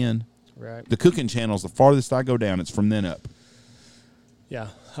 110. Right. The cooking channel's the farthest I go down. It's from then up. Yeah,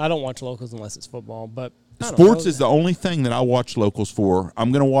 I don't watch locals unless it's football. But sports is the only thing that I watch locals for.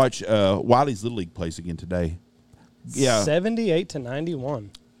 I'm going to watch Wiley's Little League plays again today. Yeah, 78-91.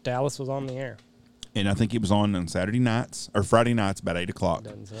 Dallas was on the air. And I think it was on Saturday nights or Friday nights about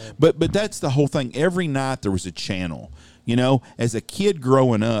 8:00. But that's the whole thing. Every night there was a channel. As a kid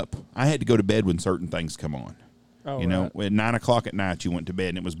growing up, I had to go to bed when certain things come on. Oh, at 9:00 at night you went to bed,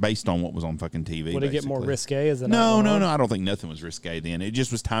 and it was based on what was on fucking TV. Would it get more risque as the night? No. I don't think nothing was risque then. It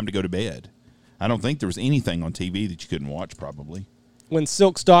just was time to go to bed. I don't think there was anything on TV that you couldn't watch. Probably. When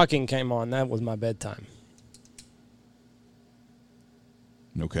Silk Stocking came on, that was my bedtime.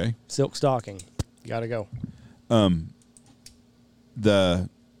 Okay. Silk Stocking. Gotta go.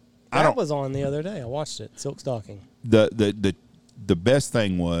 That was on the other day. I watched it. Silk Stocking. The best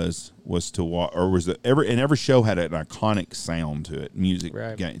thing was to watch, or was that every show had an iconic sound to it, music.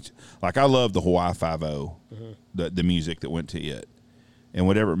 Right. Games. Like I love the Hawaii 5-0, the music that went to it, and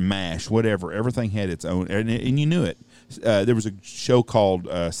whatever MASH, whatever, everything had its own, and you knew it. There was a show called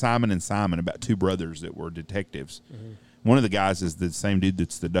Simon and Simon about 2 brothers that were detectives. One of the guys is the same dude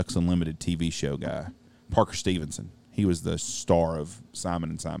that's the Ducks Unlimited TV show guy, Parker Stevenson. He was the star of Simon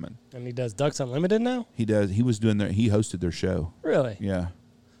and Simon. And he does Ducks Unlimited now? He does. He was doing he hosted their show. Really? Yeah.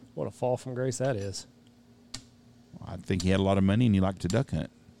 What a fall from grace that is. I think he had a lot of money and he liked to duck hunt.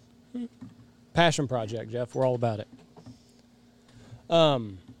 Passion project, Jeff. We're all about it.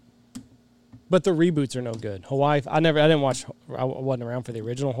 But the reboots are no good. Hawaii, I wasn't around for the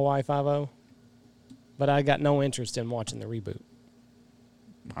original Hawaii 5-0. But I got no interest in watching the reboot.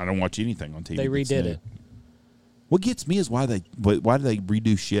 I don't watch anything on TV. They redid it. What gets me is why do they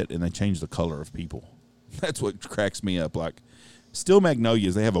redo shit and they change the color of people? That's what cracks me up. Like Steel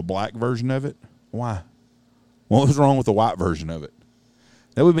Magnolias, they have a black version of it. Why? What was wrong with the white version of it?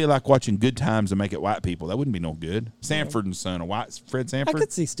 That would be like watching Good Times and make it white people. That wouldn't be no good. Sanford and Son, Fred Sanford. I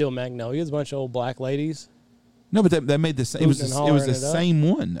could see Steel Magnolias, a bunch of old black ladies. No, but they made the same. It was the same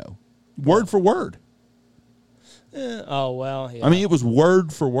one though, word for word. Oh, well, yeah. I mean, it was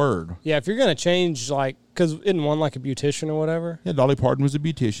word for word. Yeah, if you're going to change, like, because isn't one like a beautician or whatever? Yeah, Dolly Parton was a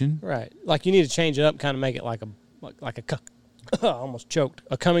beautician. Right. Like, you need to change it up, kind of make it like a I almost choked,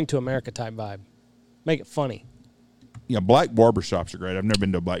 a Coming to America type vibe. Make it funny. Yeah, black barbershops are great. I've never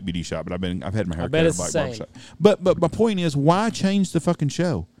been to a black beauty shop, but I've had my hair cut at a black barbershop. But my point is, why change the fucking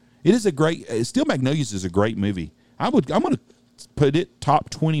show? It is a great, Steel Magnolias is a great movie. I'm going to put it top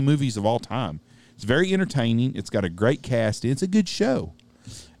 20 movies of all time. It's very entertaining. It's got a great cast. It's a good show.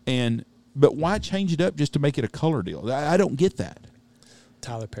 But why change it up just to make it a color deal? I don't get that.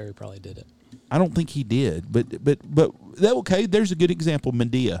 Tyler Perry probably did it. I don't think he did. But okay, there's a good example,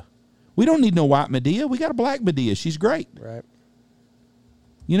 Medea. We don't need no white Medea. We got a black Medea. She's great. Right.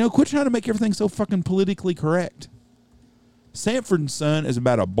 You know, quit trying to make everything so fucking politically correct. Sanford and Son is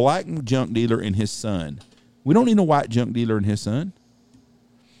about a black junk dealer and his son. We don't need a white junk dealer and his son.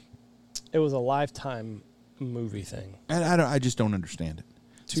 It was a Lifetime movie thing. I just don't understand it.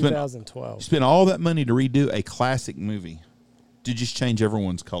 2012. Spent all that money to redo a classic movie to just change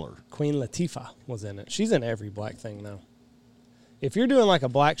everyone's color. Queen Latifah was in it. She's in every black thing now. If you're doing like a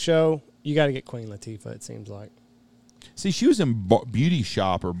black show, you got to get Queen Latifah, it seems like. See, she was in Beauty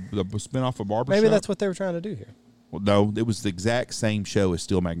Shop or the spinoff of Barber Maybe Shop. that's what they were trying to do here. Well, no, it was the exact same show as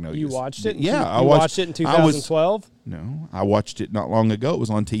Steel Magnolias. You watched it? Yeah, I watched it in 2012? No, I watched it not long ago. It was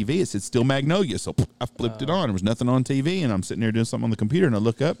on TV. It said Steel Magnolias, so I flipped it on. There was nothing on TV, and I'm sitting there doing something on the computer, and I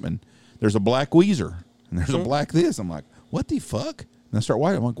look up, and there's a black Weezer, and there's a black this. I'm like, what the fuck? And I start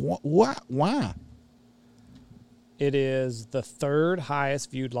watching. I'm like, what? Why? It is the third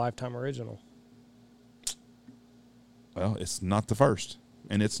highest viewed Lifetime original. Well, it's not the first,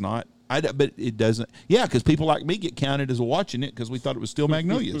 and it's not. But it doesn't. Yeah, because people like me get counted as watching it because we thought it was Steel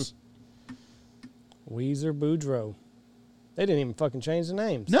Magnolias. Weezer Boudreaux. They didn't even fucking change the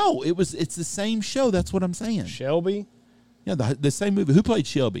names. No, it's the same show. That's what I'm saying. Shelby. Yeah, the same movie. Who played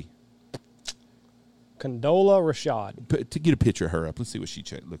Shelby? Condola Rashad. To get a picture of her up, let's see what she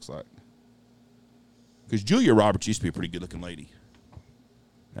looks like. Because Julia Roberts used to be a pretty good-looking lady.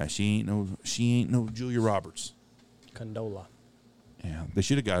 Now, she ain't no Julia Roberts. Condola. Yeah, they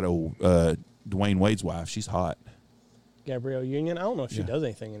should have got Dwayne Wade's wife. She's hot. Gabrielle Union. I don't know if she does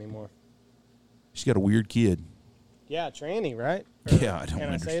anything anymore. She's got a weird kid. Yeah, tranny, right? Yeah, I don't.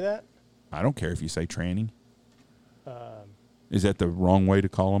 Can I say that? I don't care if you say tranny. Is that the wrong way to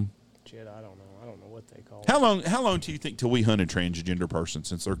call them? Shit, I don't know. I don't know what they call them. How long do you think till we hunt a transgender person,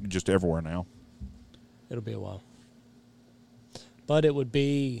 since they're just everywhere now? It'll be a while. But it would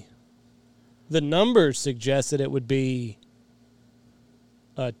be... The numbers suggest that it would be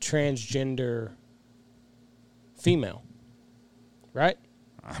a transgender female, right?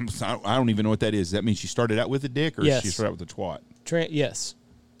 I don't even know what that is. Does that mean she started out with a dick, or Yes. she started out with a twat? Yes.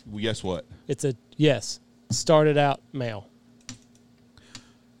 Well, guess what? Yes. Started out male.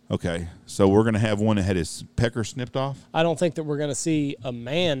 Okay, so we're going to have one that had his pecker snipped off? I don't think that we're going to see a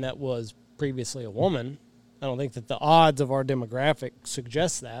man that was previously a woman. I don't think that the odds of our demographic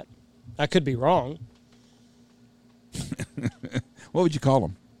suggest that. I could be wrong. What would you call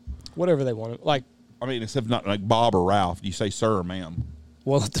them? Whatever they want. Like, I mean, except not like Bob or Ralph. Do you say sir or ma'am?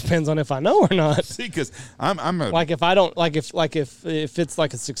 well, it depends on if I know or not. See, because I'm a... Like if I don't, if it's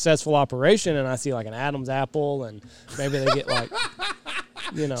like a successful operation and I see like an Adam's apple and maybe they get like,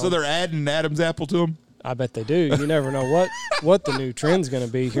 you know. So they're adding Adam's apple to them? I bet they do. You never know what the new trend's going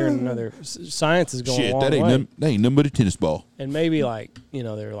to be here in another. Science is going a long way. That ain't nothing but a tennis ball. And maybe like, you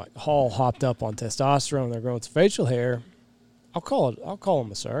know, they're like all hopped up on testosterone. They're growing some facial hair. I'll call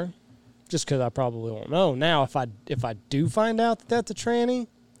him a sir, just because I probably won't know. Now, if I do find out that that's a tranny,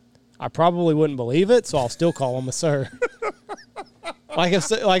 I probably wouldn't believe it, so I'll still call him a sir. Like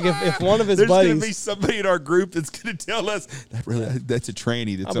if one of his buddies, there's going to be somebody in our group that's going to tell us that's a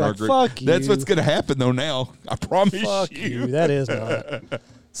tranny that's in our group. Fuck that's you. what's going to happen though. Now I promise Fuck you. you. That is not.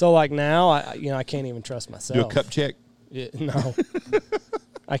 So like now, I can't even trust myself. Do a cup check. No,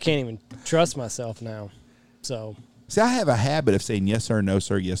 I can't even trust myself now. So see, I have a habit of saying yes sir, no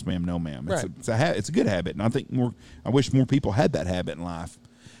sir, yes ma'am, no ma'am. It's a good habit, and I think I wish more people had that habit in life.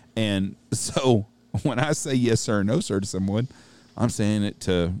 And so when I say yes sir, no sir to someone, I'm saying it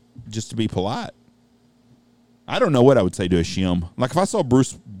just to be polite. I don't know what I would say to a shim. Like if I saw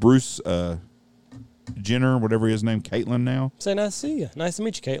Bruce Jenner, whatever his name, Caitlyn now. Say nice to see you. Nice to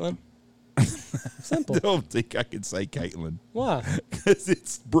meet you, Caitlyn. Simple. I don't think I could say Caitlyn. Why? Because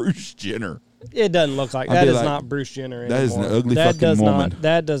it's Bruce Jenner. It doesn't look like that. Is like, not Bruce Jenner anymore. That is an ugly fucking woman.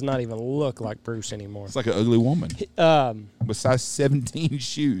 That does not even look like Bruce anymore. It's like an ugly woman. With size 17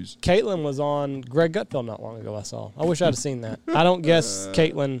 shoes. Caitlyn was on Greg Gutfeld not long ago, I saw. I wish I'd have seen that. I don't guess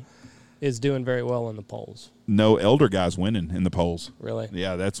Caitlyn is doing very well in the polls. No, elder guy's winning in the polls. Really?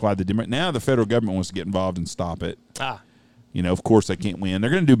 Yeah, that's why now the federal government wants to get involved and stop it. You know, of course they can't win. They're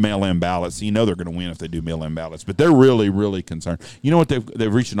going to do mail-in ballots. You know they're going to win if they do mail-in ballots. But they're really, really concerned. You know what?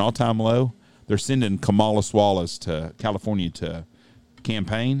 They've reached an all-time low? They're sending Kamala Swallows to California to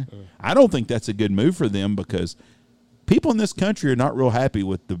campaign. I don't think that's a good move for them because people in this country are not real happy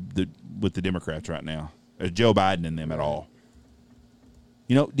with the Democrats right now. Joe Biden and them at all.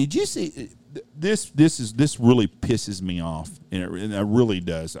 You know, did you see this really pisses me off, and it really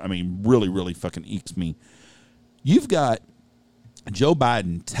does. I mean, really, really fucking eeks me. You've got Joe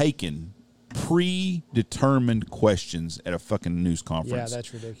Biden taking predetermined questions at a fucking news conference. Yeah,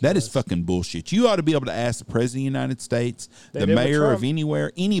 that's ridiculous. That is fucking bullshit. You ought to be able to ask the president of the United States, the did with mayor of Trump.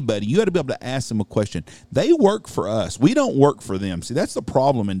 anywhere, anybody. You ought to be able to ask them a question. They work for us. We don't work for them. See, that's the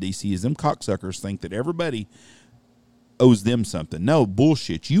problem in D.C. is them cocksuckers think that everybody owes them something. No,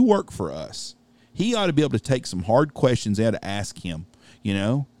 bullshit. You work for us. He ought to be able to take some hard questions out to ask him, you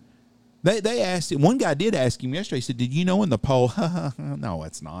know. They asked him. One guy did ask him yesterday. He said, "Did you know in the poll?" No,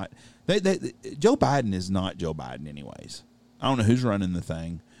 it's not. Joe Biden is not Joe Biden, anyways. I don't know who's running the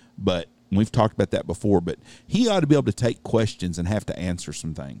thing, but we've talked about that before. But he ought to be able to take questions and have to answer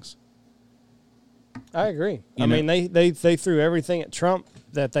some things. I agree. I mean, they threw everything at Trump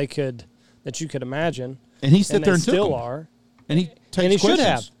that you could imagine, and he sat there and still took them. are. And he takes and he questions. should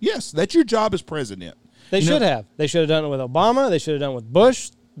have. Yes, that's your job as president. They should have. They should have done it with Obama. They should have done it with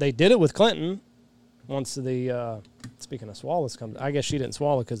Bush. They did it with Clinton. Once the speaking of swallows comes, I guess she didn't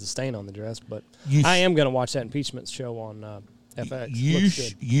swallow because of the stain on the dress. But I am going to watch that impeachment show on FX.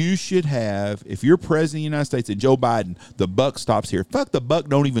 You should have, if you're president of the United States and Joe Biden, the buck stops here. Fuck, the buck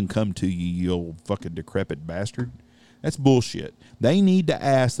don't even come to you, you old fucking decrepit bastard. That's bullshit. They need to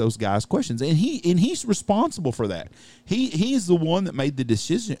ask those guys questions, and he's responsible for that. He's the one that made the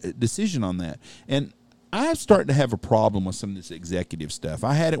decision on that. And I'm starting to have a problem with some of this executive stuff.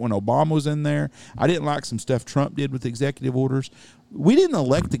 I had it when Obama was in there. I didn't like some stuff Trump did with executive orders. We didn't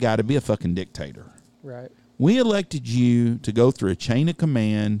elect the guy to be a fucking dictator. Right. We elected you to go through a chain of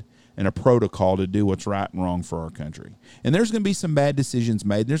command and a protocol to do what's right and wrong for our country. And there's going to be some bad decisions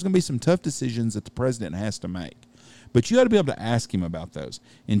made. There's going to be some tough decisions that the president has to make. But you ought to be able to ask him about those.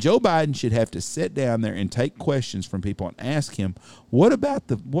 And Joe Biden should have to sit down there and take questions from people and ask him, what about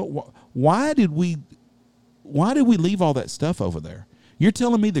why did we leave all that stuff over there? You're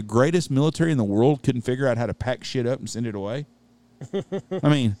telling me the greatest military in the world couldn't figure out how to pack shit up and send it away? I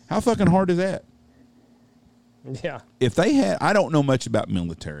mean, how fucking hard is that? Yeah. If they had, I don't know much about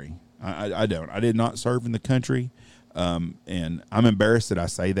military. I don't. I did not serve in the country. And I'm embarrassed that I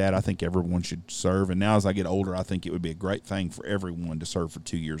say that. I think everyone should serve. And now as I get older, I think it would be a great thing for everyone to serve for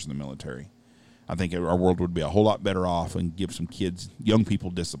 2 years in the military. I think our world would be a whole lot better off and give some kids, young people,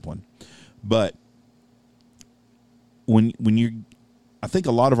 discipline. But I think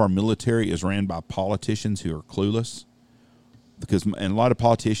a lot of our military is ran by politicians who are clueless, and a lot of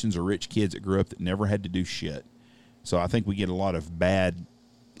politicians are rich kids that grew up that never had to do shit. So I think we get a lot of bad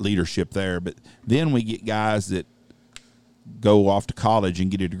leadership there. But then we get guys that go off to college and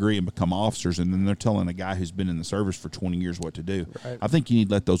get a degree and become officers, and then they're telling a guy who's been in the service for 20 years what to do. Right. I think you need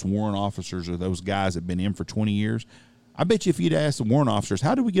to let those warrant officers or those guys that have been in for 20 years, I bet you if you'd ask the warrant officers,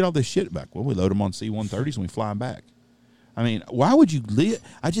 how do we get all this shit back? Well, we load them on C-130s and we fly them back. I mean, why would you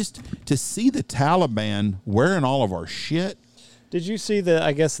to see the Taliban wearing all of our shit. Did you see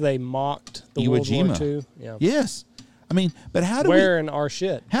I guess they mocked the Iwo Jima. World War II? Yeah. Yes. I mean, but how do wearing our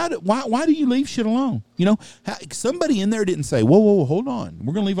shit? Why do you leave shit alone? You know, somebody in there didn't say, whoa, hold on.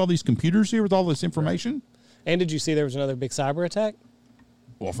 We're going to leave all these computers here with all this information? Right. And did you see there was another big cyber attack?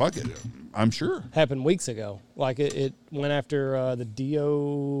 Well, fuck it. I'm sure. Happened weeks ago. Like it went after the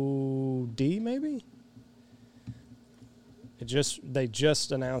D.O.A.T, maybe? They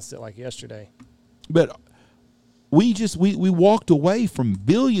just announced it like yesterday. But we walked away from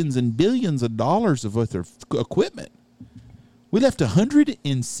billions and billions of dollars of their equipment. We left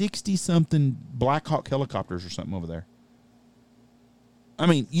 160-something Black Hawk helicopters or something over there. I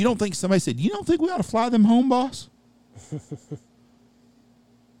mean, you don't think we ought to fly them home, boss?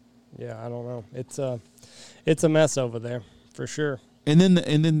 Yeah, I don't know. It's a mess over there for sure. And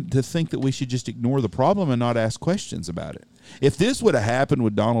then to think that we should just ignore the problem and not ask questions about it. If this would have happened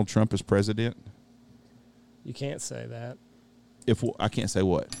with Donald Trump as president, you can't say that. I can't say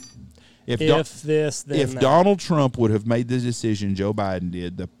what. If Donald Trump would have made the decision Joe Biden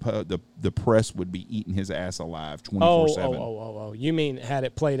did, the press would be eating his ass alive 24/7. Oh! You mean had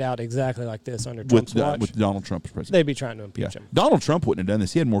it played out exactly like this under Trump's watch? With Donald Trump as president, they'd be trying to impeach him. Donald Trump wouldn't have done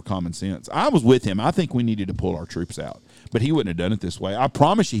this. He had more common sense. I was with him. I think we needed to pull our troops out, but he wouldn't have done it this way. I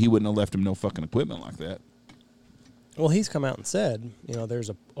promise you, he wouldn't have left him no fucking equipment like that. Well, he's come out and said, there's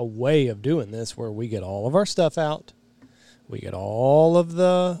a way of doing this where we get all of our stuff out. We get all of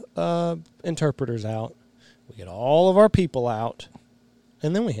the interpreters out. We get all of our people out.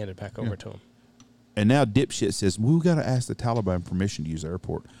 And then we hand it back over to them. And now dipshit says, we got to ask the Taliban permission to use the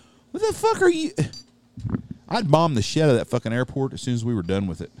airport. What the fuck are you? I'd bomb the shit out of that fucking airport as soon as we were done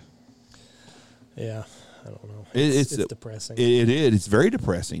with it. Yeah, I don't know. It's depressing. It is. It's very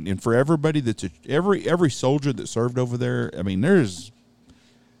depressing. And for everybody every soldier that served over there, I mean, there's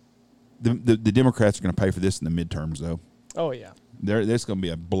the Democrats are going to pay for this in the midterms, though. Oh, yeah. There's going to be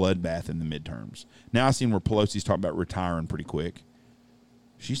a bloodbath in the midterms. Now I seen where Pelosi's talking about retiring pretty quick.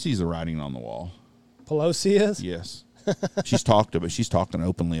 She sees the writing on the wall. Pelosi is? Yes. She's talking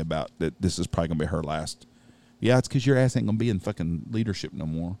openly about that this is probably going to be her last. Yeah, it's because your ass ain't going to be in fucking leadership no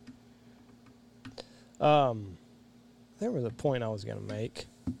more. There was a point I was going to make.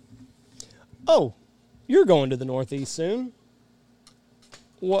 Oh, you're going to the Northeast soon.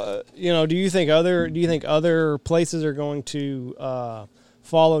 What do you think other places are going to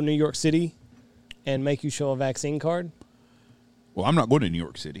follow New York City and make you show a vaccine card? Well, I'm not going to New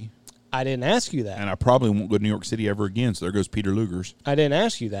York City. I didn't ask you that. And I probably won't go to New York City ever again, so there goes Peter Luger's. I didn't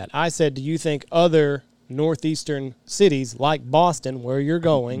ask you that. I said, do you think other northeastern cities like Boston, where you're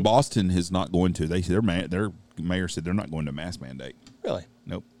going... Boston is not going to. Their mayor said they're not going to mask mandate. Really?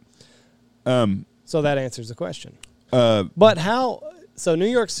 Nope. So that answers the question. But how... So New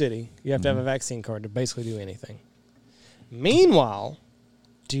York City, you have to have a vaccine card to basically do anything. Meanwhile,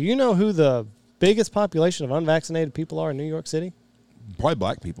 do you know who the biggest population of unvaccinated people are in New York City? Probably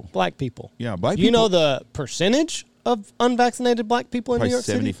black people. Black people. Yeah, black people. Do you people. know the percentage of unvaccinated black people in Probably New York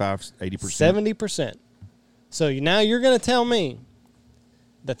 75, City? 80%. 70%. So now you're going to tell me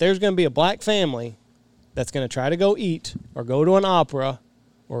that there's going to be a black family that's going to try to go eat or go to an opera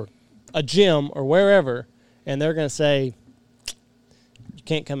or a gym or wherever, and they're going to say, you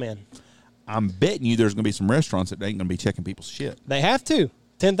can't come in. I'm betting you there's going to be some restaurants that ain't going to be checking people's shit. They have to.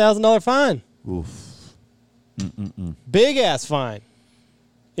 $10,000 fine. Oof. Big ass fine.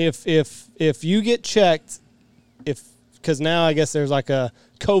 If you get checked, because now I guess there's like a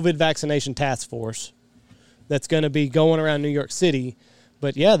COVID vaccination task force that's going to be going around New York City.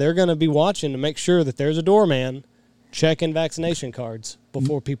 But yeah, they're going to be watching to make sure that there's a doorman checking vaccination cards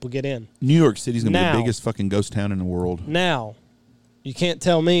before people get in. New York City's going to be the biggest fucking ghost town in the world. Now, you can't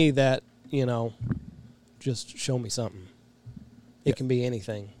tell me that, just show me something. It can be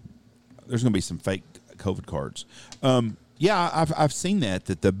anything. There's going to be some fake COVID cards. Yeah, I've seen that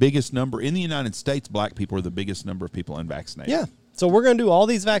the biggest number in the United States, black people are the biggest number of people unvaccinated. Yeah. So we're going to do all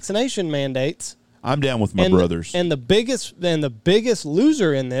these vaccination mandates. I'm down with my brothers. And the biggest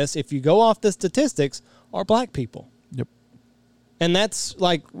loser in this, if you go off the statistics, are black people. Yep. And that's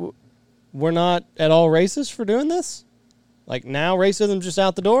like, we're not at all racist for doing this? Like now racism's just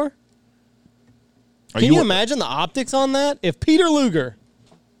out the door? Can you imagine the optics on that? If Peter Luger,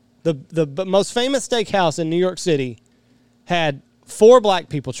 the most famous steakhouse in New York City, had 4 black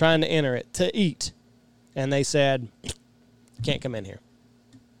people trying to enter it to eat, and they said, can't come in here.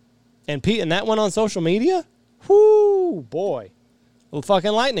 And that went on social media? Whoo, boy. A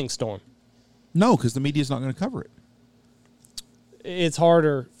fucking lightning storm. No, because the media's not going to cover it. It's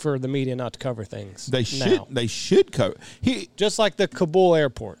harder for the media not to cover things. They should cover. Just like the Kabul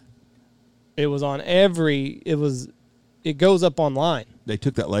airport. It was on it goes up online. They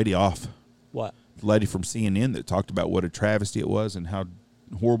took that lady off. What? The lady from CNN that talked about what a travesty it was and how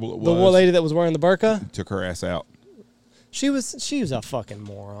horrible it was. The lady that was wearing the burqa? Took her ass out. She was a fucking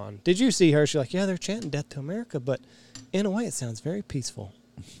moron. Did you see her? She's like, yeah, they're chanting death to America, but in a way it sounds very peaceful.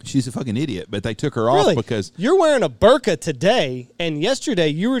 She's a fucking idiot, but they took her off because... You're wearing a burqa today, and yesterday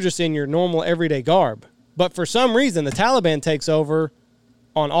you were just in your normal everyday garb. But for some reason, the Taliban takes over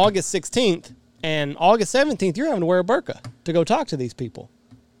on August 16th, and August 17th, you're having to wear a burqa to go talk to these people.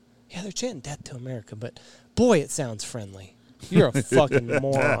 Yeah, they're chanting death to America, but boy, it sounds friendly. You're a fucking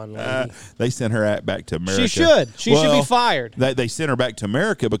moron, lady. They sent her back to America. She should. She should be fired. They sent her back to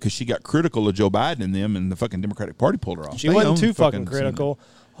America because she got critical of Joe Biden and them, and the fucking Democratic Party pulled her off. She wasn't too fucking critical.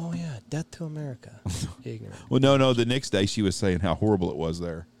 Oh, yeah, death to America. Ignorant. Well, no, the next day she was saying how horrible it was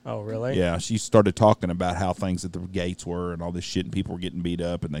there. Oh, really? Yeah, she started talking about how things at the gates were and all this shit, and people were getting beat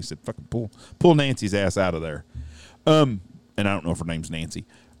up, and they said, fucking pull Nancy's ass out of there. And I don't know if her name's Nancy.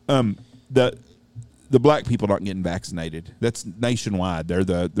 The black people aren't getting vaccinated. That's nationwide. They're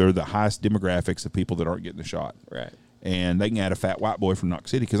the highest demographics of people that aren't getting the shot. Right. And they can add a fat white boy from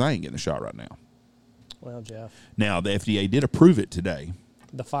Knox City because I ain't getting the shot right now. Well, Jeff. Now, the FDA did approve it today.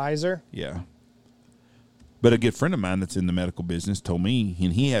 The Pfizer? Yeah. But a good friend of mine that's in the medical business told me,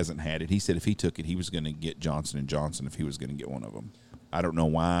 and he hasn't had it, he said if he took it, he was going to get Johnson & Johnson if he was going to get one of them. I don't know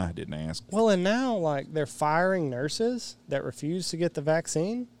why. I didn't ask. Well, and now, like, they're firing nurses that refuse to get the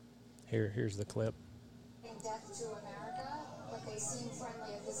vaccine. Here's the clip. Death to America, but they seem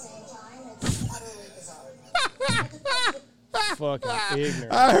friendly at the same time. It's utterly bizarre. Fucking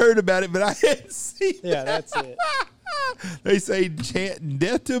ignorant. I heard about it, but I didn't see it. Yeah, that's it. They say chanting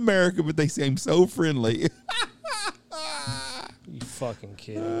death to America, but they seem so friendly. You fucking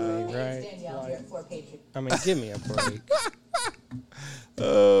kidding me, right? Like, I mean, give me a break.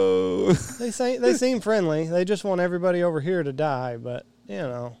 Oh. They seem friendly. They just want everybody over here to die, but you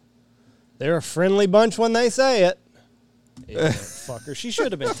know, they're a friendly bunch when they say it. Ignorant fucker. She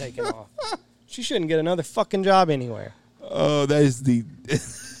should have been taken off. She shouldn't get another fucking job anywhere. Oh, that is the.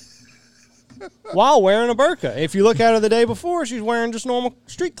 While wearing a burqa. If you look at her the day before, she's wearing just normal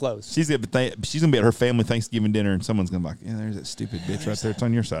street clothes. She's gonna be at her family Thanksgiving dinner, and someone's gonna be like, "Yeah, there's that stupid bitch right there. It's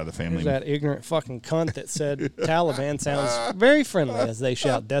on your side of the family." There's that ignorant fucking cunt that said Taliban sounds very friendly as they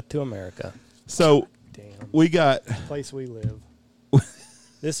shout "Death to America." So, Damn. we got. The place we live.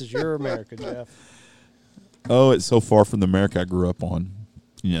 This is your America, Jeff. Oh, it's so far from the America I grew up on.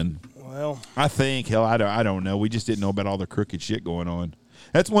 And Well, I think, hell, I don't know. We just didn't know about all the crooked shit going on.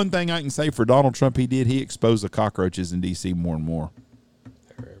 That's one thing I can say for Donald Trump. He exposed the cockroaches in D.C. more and more.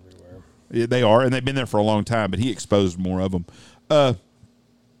 they're everywhere. Yeah, they are, and they've been there for a long time, but he exposed more of them.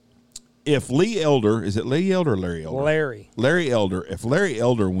 If Lee Elder, is it Lee Elder or Larry Elder? Larry Elder. If Larry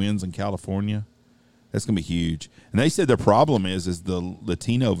Elder wins in California, that's going to be huge. And they said the problem is the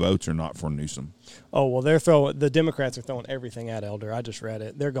Latino votes are not for Newsom. Oh, well, the Democrats are throwing everything at Elder. I just read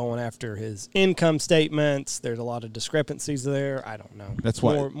it. They're going after his income statements. There's a lot of discrepancies there. I don't know. That's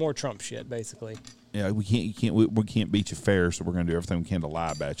why more Trump shit, basically. Yeah, we can't beat you fair, so we're going to do everything we can to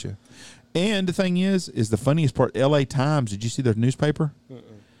lie about you. And the thing is the funniest part, L.A. Times, did you see their newspaper? Mm-mm.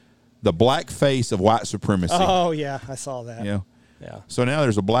 The black face of white supremacy. Oh, yeah, I saw that. Yeah. Yeah. So now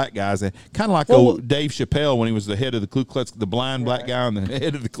there's a black guy, kind of like Dave Chappelle when he was the head of the Ku Klux, the blind black guy on the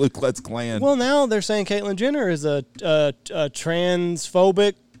head of the Ku Klux Klan. Well, now they're saying Caitlyn Jenner is a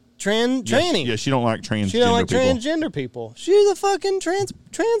transphobic tranny. Yeah, she don't like transgender people. She don't like transgender people. She's a fucking trans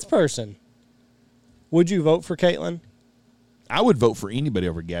person. Would you vote for Caitlyn? I would vote for anybody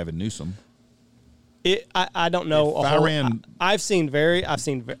over Gavin Newsom. I don't know. I've seen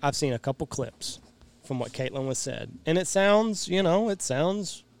a couple clips from what Caitlyn was said, and it sounds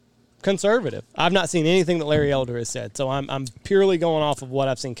conservative. I've not seen anything that Larry Elder has said, so I'm purely going off of what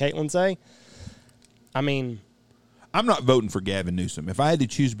I've seen Caitlyn say. I mean, I'm not voting for Gavin Newsom. If I had to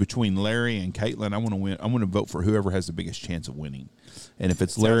choose between Larry and Caitlyn, I want to win. I want to vote for whoever has the biggest chance of winning. And if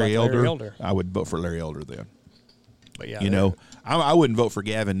it's Larry Elder, I would vote for Larry Elder then. But yeah, I wouldn't vote for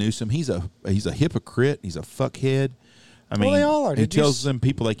Gavin Newsom. He's a hypocrite. He's a fuckhead. I mean, they all are. He tells them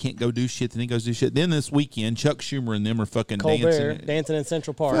people they can't go do shit, then he goes do shit. Then this weekend, Chuck Schumer and them are fucking dancing in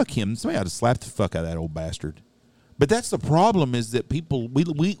Central Park. Fuck him. Somebody ought to slap the fuck out of that old bastard. But that's the problem is that people, we,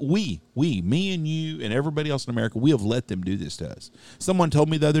 me and you and everybody else in America, we have let them do this to us. Someone told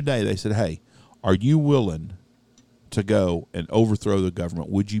me the other day, they said, hey, are you willing to go and overthrow the government?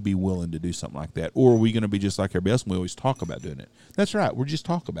 Would you be willing to do something like that? Or are we going to be just like everybody else and we always talk about doing it? That's right. We're just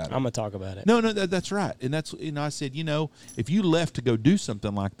talk about it. I'm going to talk about it. No, that's right. And I said, if you left to go do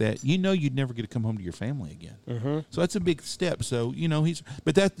something like that, you'd never get to come home to your family again. Mm-hmm. So that's a big step. So,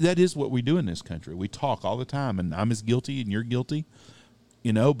 but that is what we do in this country. We talk all the time, and I'm as guilty and you're guilty,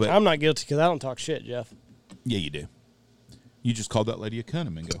 but I'm not guilty because I don't talk shit, Jeff. Yeah, you do. You just called that lady a cunt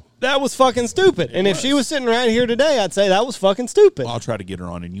a minute ago. That was fucking stupid. And if she was sitting right here today, I'd say that was fucking stupid. Well, I'll try to get her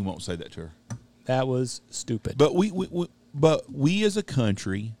on, and you won't say that to her. That was stupid. But we as a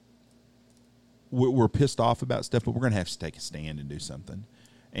country, we're pissed off about stuff, but we're going to have to take a stand and do something.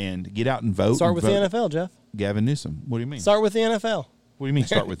 And get out and vote. Start with the NFL, Jeff. Gavin Newsom. What do you mean? Start with the NFL. What do you mean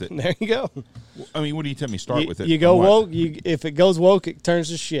start with it? There you go. I mean, what do you tell me start with it? You go woke. If it goes woke, it turns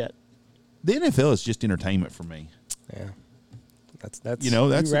to shit. The NFL is just entertainment for me. Yeah. That's that's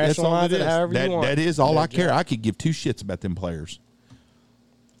all it is. However you want. That is all I care. I could give two shits about them players.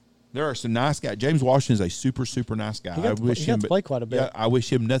 There are some nice guys. James Washington is a super, super nice guy. He got to play quite a bit. Yeah, I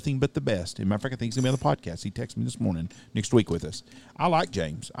wish him nothing but the best. As a matter of fact, I think he's going to be on the podcast. He texted me this morning, next week with us. I like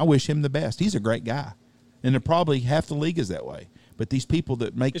James. I wish him the best. He's a great guy. And they're probably half the league is that way. But these people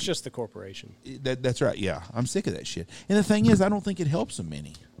that make... It's just the corporation. That's right, yeah. I'm sick of that shit. And the thing is, I don't think it helps them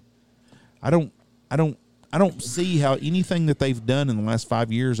any. I don't see how anything that they've done in the last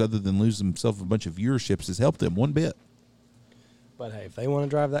 5 years other than lose themselves a bunch of viewerships has helped them one bit. But, hey, if they want to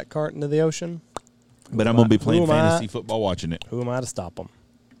drive that cart into the ocean... But I'm going to be playing fantasy football watching it. Who am I to stop them?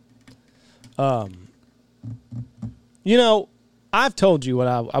 I've told you what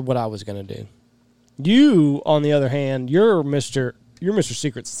I was going to do. You, on the other hand, you're Mr.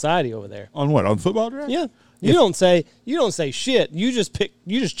 Secret Society over there. On what? On football draft? Yeah. You don't say shit. You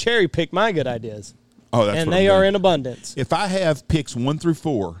just cherry pick my good ideas. Oh, that's and what they I'm are doing. in abundance. If I have picks 1 through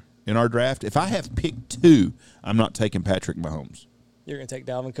 4 in our draft, if I have pick 2, I'm not taking Patrick Mahomes. You're going to take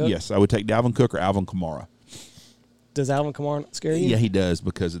Dalvin Cook? Yes, I would take Dalvin Cook or Alvin Kamara. Does Alvin Kamara scare you? Yeah, he does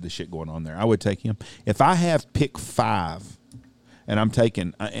because of the shit going on there. I would take him. If I have pick 5 and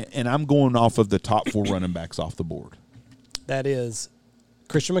I'm going off of the top 4 running backs off the board. That is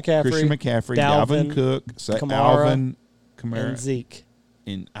Christian McCaffrey, Dalvin Cook, Alvin Kamara, and Zeke.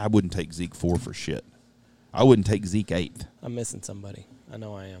 And I wouldn't take Zeke 4 for shit. I wouldn't take Zeke 8th. I'm missing somebody. I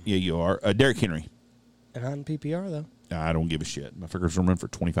know I am. Yeah, you are. Derrick Henry. And not in PPR, though. I don't give a shit. My figure's going to run for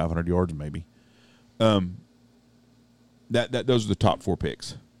 2,500 yards, maybe. Those are the top 4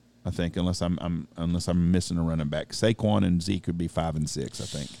 picks, I think, unless I'm missing a running back. Saquon and Zeke would be 5 and 6, I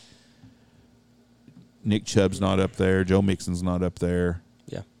think. Nick Chubb's not up there. Joe Mixon's not up there.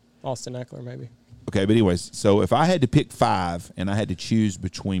 Yeah. Austin Eckler, maybe. Okay, but anyways, so if I had to pick 5 and I had to choose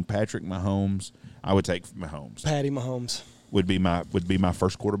between Patrick Mahomes, I would take Mahomes. Patty Mahomes would be my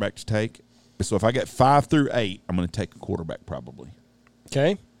first quarterback to take. So if I get 5 through 8, I'm going to take a quarterback probably.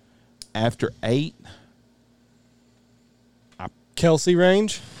 Okay. After 8, Kelsey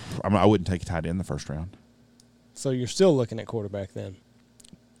range. I wouldn't take a tight end in the first round. So you're still looking at quarterback then?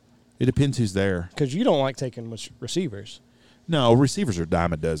 It depends who's there. Because you don't like taking much receivers. No, receivers are a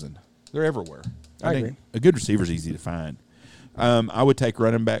dime a dozen. They're everywhere. I agree. think a good receiver is easy to find. I would take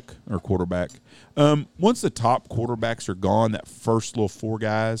running back or quarterback. Once the top quarterbacks are gone, that first little 4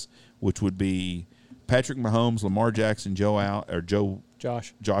 guys, which would be Patrick Mahomes, Lamar Jackson,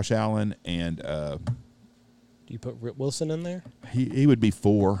 Josh Allen, and do you put Wilson in there? he would be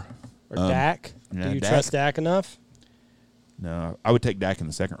 4. Or Dak? Yeah, Do you Dak. trust Dak enough? No, I would take Dak in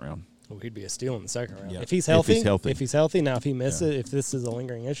the second round. Oh, he'd be a steal in the second round. Yeah. If he's healthy. If he's healthy. Now, if he misses, if this is a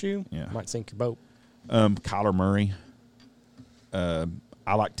lingering issue, might sink your boat. Kyler Murray.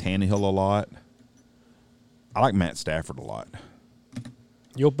 I like Tannehill a lot. I like Matt Stafford a lot.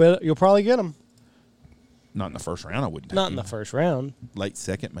 You'll probably get him. Not in the first round, I wouldn't take Not him. in the first round. Late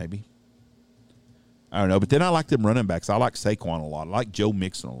second, maybe. I don't know. But then I like them running backs. I like Saquon a lot. I like Joe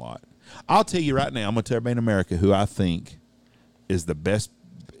Mixon a lot. I'll tell you right now, I'm going to tell everybody in America who I think is the best,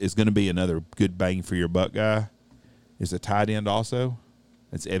 is going to be another good bang for your buck guy, is a tight end also.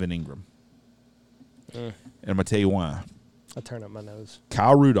 It's Evan Ingram. And I'm going to tell you why. I turn up my nose.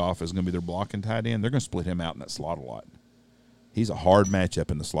 Kyle Rudolph is going to be their blocking tight end. They're going to split him out in that slot a lot. He's a hard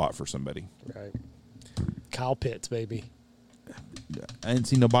matchup in the slot for somebody. Right. Kyle Pitts, baby. I didn't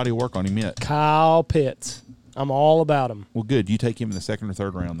see nobody work on him yet. Kyle Pitts. I'm all about him. Well, good. You take him in the second or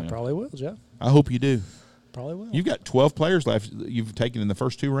third round then. Probably will, Jeff. I hope you do. Probably will. You've got 12 players left you've taken in the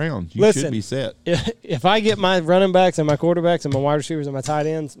first 2 rounds. You Listen, should be set. If I get my running backs and my quarterbacks and my wide receivers and my tight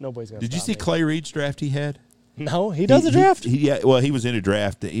ends, nobody's going to Did you see me. Clay Reed's draft he had? No, he does a draft. He was in a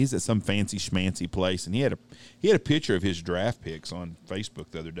draft. He's at some fancy schmancy place, and he had a picture of his draft picks on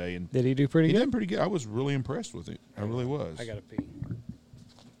Facebook the other day. And Did he do pretty he good? did pretty good. I was really impressed with it. I really was. I got to pee.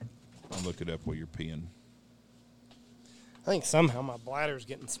 I'll look it up while you're peeing. I think somehow my bladder's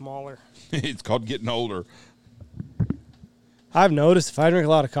getting smaller. It's called getting older. I've noticed if I drink a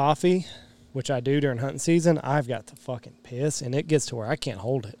lot of coffee, which I do during hunting season, I've got to fucking piss, and it gets to where I can't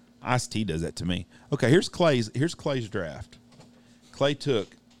hold it. Ice-T does that to me. Okay, here's Clay's draft. Clay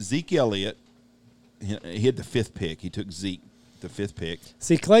took Zeke Elliott. He had the 5th pick. He took Zeke, the 5th pick.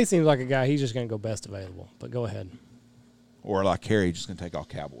 See, Clay seems like a guy, he's just going to go best available. But go ahead. Or like Harry, just going to take all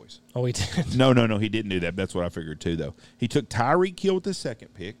Cowboys. Oh, he did? No, he didn't do that. That's what I figured too, though. He took Tyreek Hill with his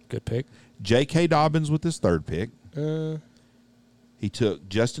 2nd pick. Good pick. J.K. Dobbins with his 3rd pick. He took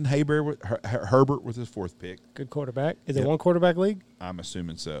Justin Herbert with his 4th pick. Good quarterback. Is it one quarterback league? I'm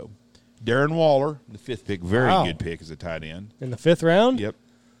assuming so. Darren Waller, the 5th pick. Very good pick as a tight end. In the 5th round? Yep.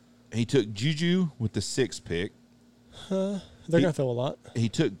 He took Juju with the 6th pick. They're going to throw a lot. He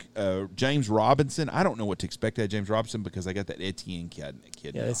took James Robinson. I don't know what to expect out of James Robinson because I got that Etienne kid.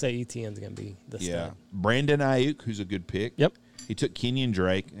 Yeah, they say Etienne's going to be the stud. Brandon Ayuk, who's a good pick. Yep. He took Kenyon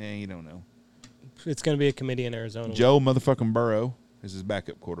Drake. You don't know. It's going to be a committee in Arizona. Joe motherfucking Burrow is his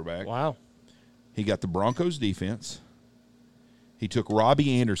backup quarterback. Wow. He got the Broncos defense. He took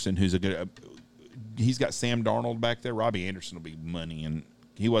Robbie Anderson, who's a good he's got Sam Darnold back there. Robbie Anderson will be money, and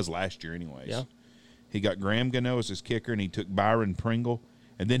he was last year anyways. Yeah. He got Graham Gano as his kicker, and he took Byron Pringle.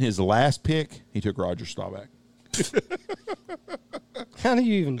 And then his last pick, he took Roger Staubach. How do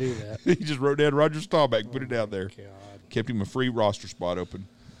you even do that? He just wrote down Roger Staubach, put it down there. God. Kept him a free roster spot open.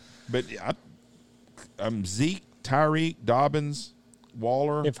 But I'm Zeke, Tyreek, Dobbins,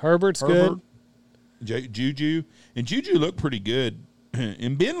 Waller. If Herbert's good. Juju. And Juju looked pretty good.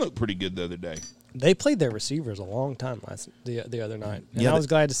 And Ben looked pretty good the other day. They played their receivers a long time the other night. And Yeah, I was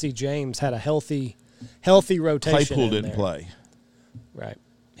glad to see James had a healthy rotation. Claypool in didn't there. play. Right.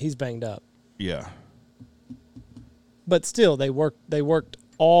 He's banged up. Yeah. But still, they worked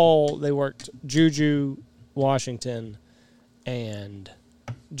Juju, Washington, and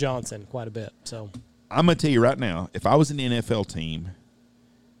Johnson quite a bit. So I'm going to tell you right now, if I was an NFL team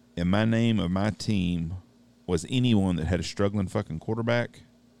and my name of my team was anyone that had a struggling fucking quarterback,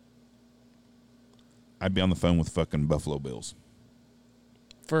 I'd be on the phone with fucking Buffalo Bills.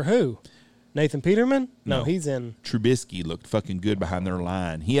 For who? Nathan Peterman? No, No. he's in. Trubisky looked fucking good behind their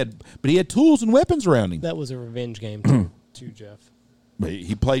line. He had tools and weapons around him. That was a revenge game, too, Jeff. But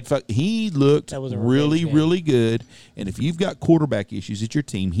he played. He looked That was a really, revenge game. really good. And if you've got quarterback issues at your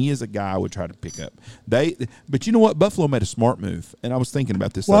team, he is a guy I would try to pick up. But you know what? Buffalo made a smart move, and I was thinking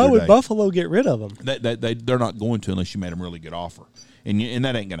about this. Why the other would day. Buffalo get rid of him? They're not going to unless you made them a really good offer, and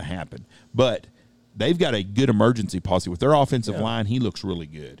that ain't going to happen. But they've got a good emergency policy with their offensive line. He looks really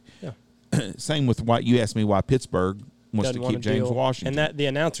good. Yeah. Same with why you asked me why Pittsburgh wants Doesn't to want keep to James deal. Washington. And that the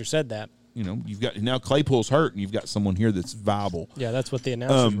announcer said that. You know, you've got now Claypool's hurt, and you've got someone here that's viable. Yeah, that's what the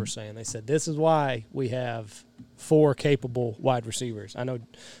announcers were saying. They said this is why we have 4 capable wide receivers. I know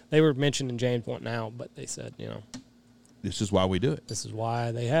they were mentioning James wanting out, but they said, This is why we do it. this is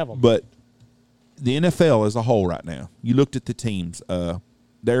why they have them. But the NFL as a whole right now, you looked at the teams. The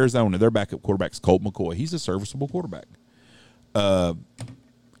Arizona, their backup quarterback's Colt McCoy. He's a serviceable quarterback.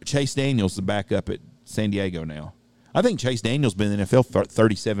 Chase Daniels, the backup at San Diego now. I think Chase Daniels been in the NFL for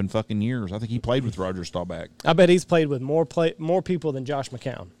 37 fucking years. I think he played with Roger Staubach. I bet he's played with more people than Josh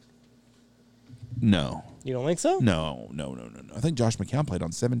McCown. No. You don't think so? No. I think Josh McCown played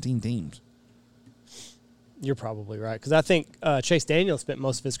on 17 teams. You're probably right. Because I think Chase Daniels spent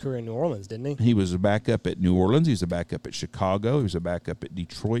most of his career in New Orleans, didn't he? He was a backup at New Orleans. He was a backup at Chicago. He was a backup at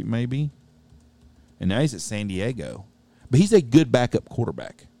Detroit, maybe. And now he's at San Diego. But he's a good backup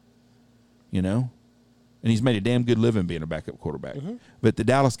quarterback, And he's made a damn good living being a backup quarterback. Mm-hmm. But the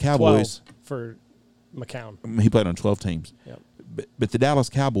Dallas Cowboys 12 for McCown. He played on 12 teams. Yep. But the Dallas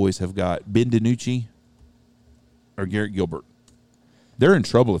Cowboys have got Ben DiNucci or Garrett Gilbert. They're in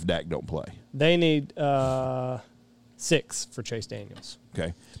trouble if Dak don't play. They need 6 for Chase Daniels.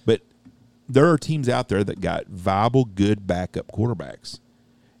 Okay. But there are teams out there that got viable, good backup quarterbacks.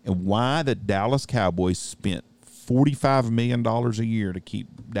 And why the Dallas Cowboys spent $45 million a year to keep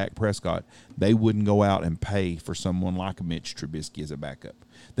Dak Prescott, they wouldn't go out and pay for someone like Mitch Trubisky as a backup.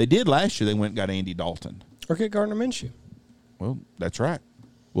 They did last year. They went and got Andy Dalton. Or get Gardner Minshew. Well, that's right.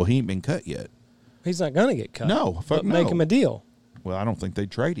 Well, he ain't been cut yet. He's not going to get cut. No. Fuck but no. make him a deal. Well, I don't think they'd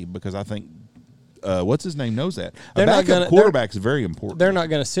trade him because I think what's his name knows that. They're A not backup gonna- quarterback is very important. They're not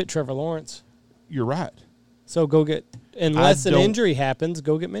going to sit Trevor Lawrence. You're right. So go get, unless an don't- injury happens,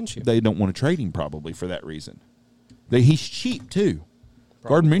 go get Minshew. They don't want to trade him probably for that reason. He's cheap too.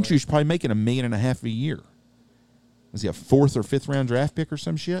 Gardner Minshew's probably making $1.5 million a year. Is he a 4th or 5th round draft pick or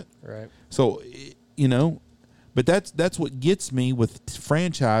some shit? Right. So, but that's what gets me with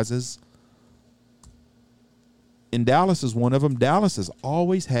franchises. And Dallas is one of them. Dallas has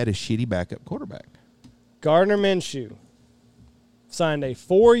always had a shitty backup quarterback. Gardner Minshew signed a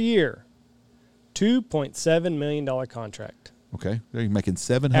 4-year, $2.7 million contract Okay, they're making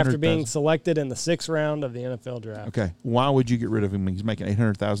 $700,000 after being selected in the 6th round of the NFL draft. Okay, why would you get rid of him? He's making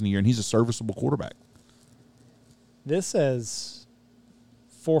 $800,000 a year, and he's a serviceable quarterback. This says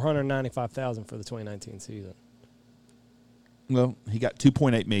 $495,000 for the 2019 season. Well, he got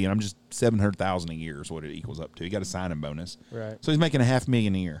 $2.8 million. I'm just $700,000 a year is what it equals up to. He got a signing bonus, Right. so he's making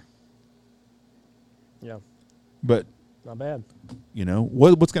 $500,000 a year. Yeah. But Not bad.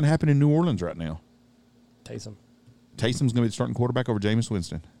 What's going to happen in New Orleans right now? Taysom. Taysom's going to be the starting quarterback over Jameis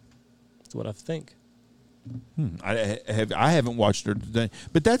Winston. That's what I think. I haven't watched her today,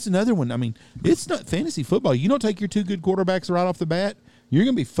 but that's another one. I mean, it's not fantasy football. You don't take your 2 good quarterbacks right off the bat, you're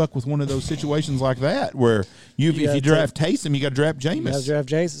going to be fucked with one of those situations like that where if you draft Taysom, you got to draft Jameis. You got to draft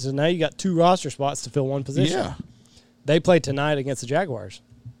Jameis. So now you got 2 roster spots to fill one position. Yeah. They play tonight against the Jaguars.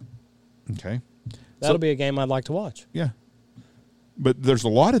 Okay. That'll be a game I'd like to watch. Yeah. But there's a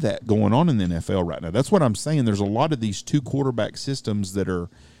lot of that going on in the NFL right now. That's what I'm saying. There's a lot of these 2 quarterback systems that are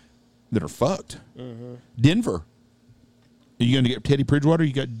fucked. Mm-hmm. Denver. Are you going to get Teddy Bridgewater?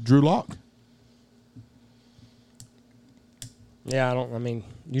 You got Drew Lock. Yeah,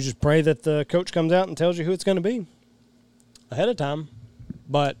 you just pray that the coach comes out and tells you who it's going to be ahead of time.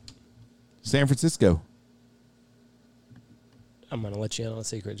 But San Francisco. I'm going to let you in on a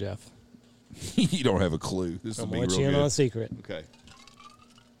secret, Jeff. You don't have a clue. This I'm will going be to let real you in good. on a secret. Okay.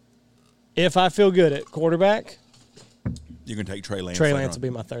 If I feel good at quarterback, You're going to take Trey Lance. Trey later Lance on. will be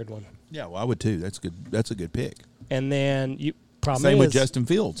my 3rd one. Yeah, well, I would too. That's good. That's a good pick. And then Same with Justin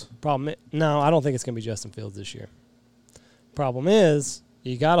Fields. No, I don't think it's going to be Justin Fields this year. Problem is,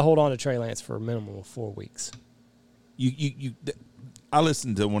 you got to hold on to Trey Lance for a minimum of 4 weeks. I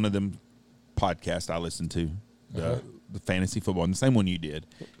listened to one of them podcasts. I listened to the fantasy football, and the same one you did,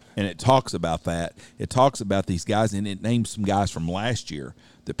 and it talks about that. It talks about these guys, and it names some guys from last year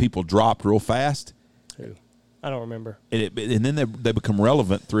that people dropped real fast. Who? I don't remember. And then they become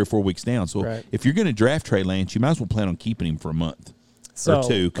relevant 3 or 4 weeks down. So if you're going to draft Trey Lance, you might as well plan on keeping him for a month or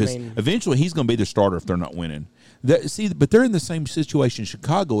two, because eventually he's going to be their starter if they're not winning. But they're in the same situation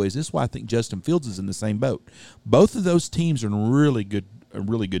Chicago is. This is why I think Justin Fields is in the same boat. Both of those teams are in really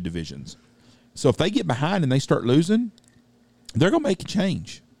good divisions. So if they get behind and they start losing, they're going to make a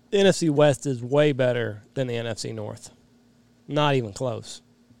change. The NFC West is way better than the NFC North. Not even close.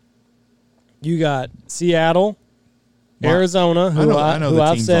 You got Seattle, Arizona, who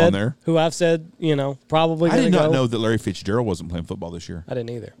I've said, probably. I did not know that Larry Fitzgerald wasn't playing football this year. I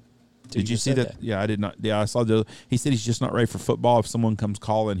didn't either. Did you see that? Yeah, I did not. Yeah, I saw he said he's just not ready for football. If someone comes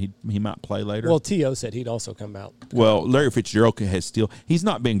calling, he might play later. Well, T.O. said he'd also come out. Well, Larry Fitzgerald he's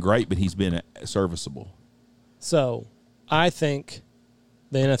not been great, but he's been serviceable. So, I think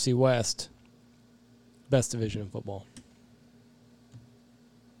the NFC West, best division in football.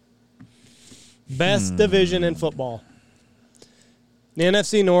 Best division in football. The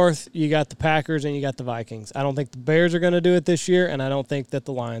NFC North, you got the Packers and you got the Vikings. I don't think the Bears are going to do it this year, and I don't think that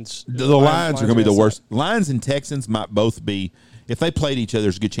the Lions. The Lions are going to be the worst. Lions and Texans might both be. If they played each other,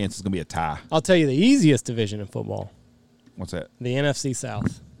 there's a good chance it's going to be a tie. I'll tell you the easiest division in football. What's that? The NFC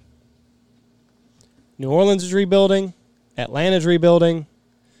South. New Orleans is rebuilding. Atlanta's rebuilding.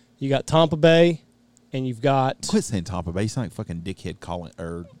 You got Tampa Bay, and you've got. Quit saying Tampa Bay. You sound like fucking dickhead calling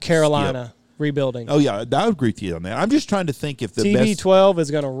or Carolina. Skip. Rebuilding. Oh, yeah, I would agree with you on that. I'm just trying to think if the TB12 is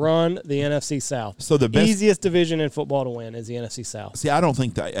going to run the NFC South. So the easiest division in football to win is the NFC South. See, I don't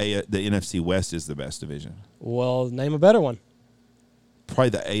think the NFC West is the best division. Well, name a better one. Probably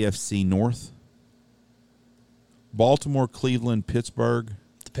the AFC North. Baltimore, Cleveland, Pittsburgh.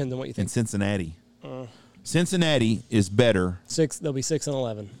 Depends on what you think. And Cincinnati. Cincinnati is better. They'll be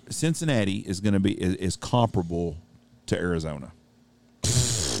 6-11. Cincinnati is going to be is comparable to Arizona.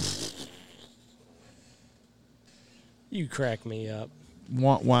 You crack me up.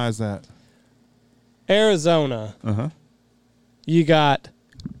 Why is that? Arizona. You got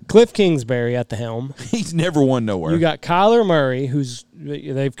Cliff Kingsbury at the helm. He's never won nowhere. You got Kyler Murray,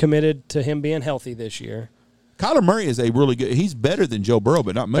 they've committed to him being healthy this year. Kyler Murray is a really good. He's better than Joe Burrow,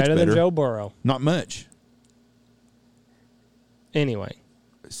 but not much better. Better than Joe Burrow. Not much. Anyway.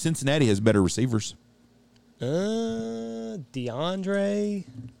 Cincinnati has better receivers. DeAndre.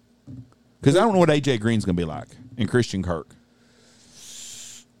 Because I don't know what A.J. Green's going to be like. And Christian Kirk.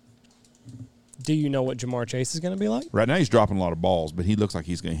 Do you know what Jamar Chase is going to be like? Right now he's dropping a lot of balls, but he looks like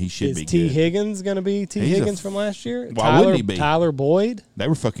he should be good. Is T. Higgins going to be T. Higgins from last year? Why wouldn't he be? Tyler Boyd? They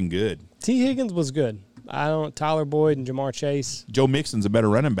were fucking good. T. Higgins was good. Tyler Boyd and Jamar Chase. Joe Mixon's a better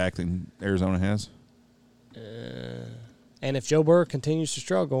running back than Arizona has. And if Joe Burrow continues to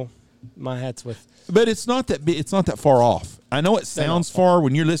struggle, my hat's with. But it's not that far off. I know it sounds far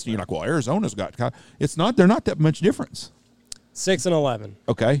when you're listening. You're like, well, Arizona's got. It's not. They're not that much difference. 6-11.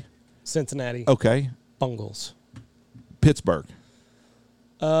 Okay. Cincinnati. Okay. Bungles. Pittsburgh.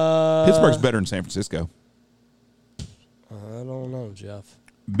 Pittsburgh's better than San Francisco. I don't know, Jeff.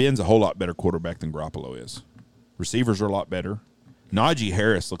 Ben's a whole lot better quarterback than Garoppolo is. Receivers are a lot better. Najee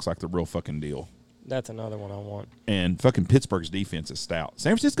Harris looks like the real fucking deal. That's another one I want. And fucking Pittsburgh's defense is stout.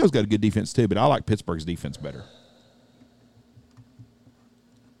 San Francisco's got a good defense too, but I like Pittsburgh's defense better.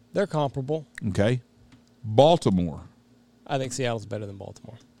 They're comparable. Okay. Baltimore. I think Seattle's better than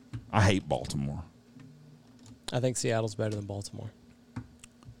Baltimore. I hate Baltimore. I think Seattle's better than Baltimore.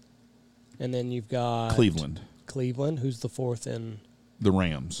 And then you've got Cleveland, who's the fourth in the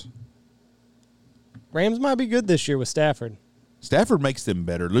Rams. Rams might be good this year with Stafford. Stafford makes them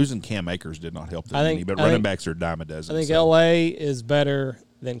better. Losing Cam Akers did not help them any, but running backs are a dime a dozen. I think L.A. is better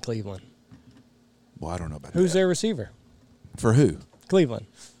than Cleveland. Well, I don't know about Who's their receiver? For who? Cleveland.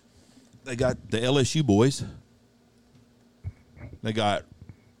 They got the LSU boys. They got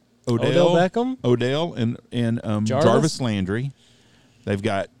Odell Beckham, and Jarvis Landry. They've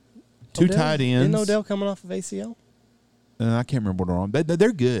got two tight ends. Isn't Odell coming off of ACL? I can't remember what they're on.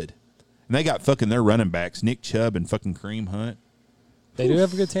 They're good. And they got fucking their running backs, Nick Chubb and fucking Kareem Hunt. They do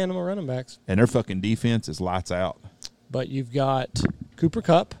have a good tandem of running backs. And their fucking defense is lights out. But you've got Cooper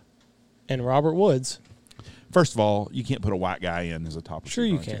Kupp and Robert Woods. First of all, you can't put a white guy in as a top receiver. Sure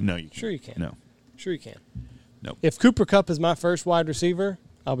you can. No, you can't. Sure you can. No. Sure you can. No. If Cooper Kupp is my first wide receiver,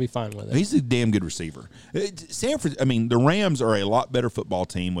 I'll be fine with it. He's a damn good receiver. The Rams are a lot better football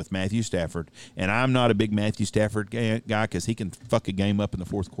team with Matthew Stafford, and I'm not a big Matthew Stafford guy because he can fuck a game up in the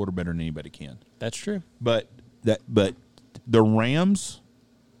fourth quarter better than anybody can. That's true. But the Rams,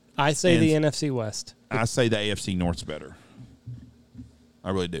 I say the NFC West. I say the AFC North's better.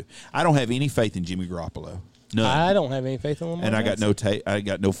 I really do. I don't have any faith in Jimmy Garoppolo. None. I don't have any faith in Lamar And I got Jackson. I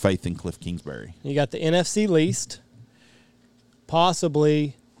got no faith in Cliff Kingsbury. You got the NFC least.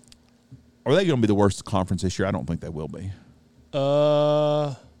 Possibly. Are they going to be the worst conference this year? I don't think they will be.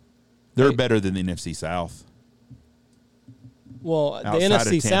 They're Hey. better than the NFC South. Well, the Outside of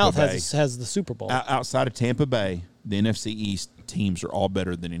NFC Tampa South Bay. has the Super Bowl. Outside of Tampa Bay, the NFC East teams are all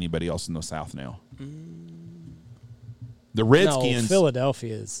better than anybody else in the South now. The Redskins. No,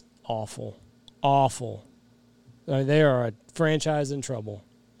 Philadelphia is awful. Awful. I mean, they are a franchise in trouble.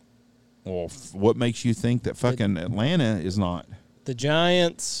 Well, what makes you think that fucking Atlanta is not? The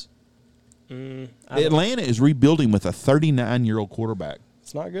Giants. Atlanta is rebuilding with a 39-year-old quarterback.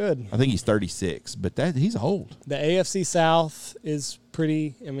 It's not good. I think he's 36, but he's old. The AFC South is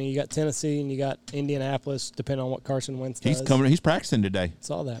pretty. I mean, you got Tennessee and you got Indianapolis, depending on what Carson Wentz does. He's practicing today.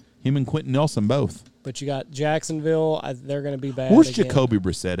 Saw that. Him and Quentin Nelson both. But you got Jacksonville. They're going to be bad. Where's again. Jacoby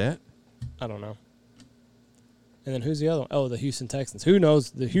Brissett at? I don't know. And then who's the other one? Oh, the Houston Texans. Who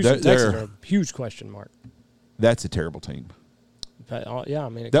knows? The Houston Texans are a huge question mark. That's a terrible team. But, yeah, I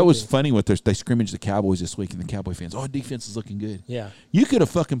mean, That was funny with they scrimmaged the Cowboys this week, and the Cowboy fans, defense is looking good. Yeah. You could have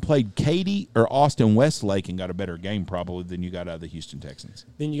fucking played Katy or Austin Westlake and got a better game probably than you got out of the Houston Texans.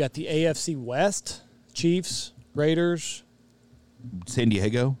 Then you got the AFC West, Chiefs, Raiders, San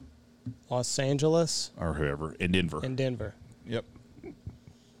Diego Los Angeles, or whoever, and Denver. and Denver. Yep.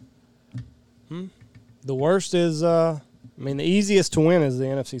 The worst is, the easiest to win is the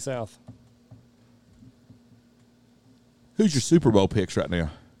NFC South. Who's your Super Bowl picks right now?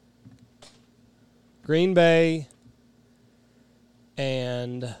 Green Bay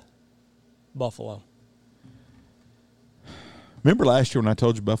and Buffalo. Remember last year when I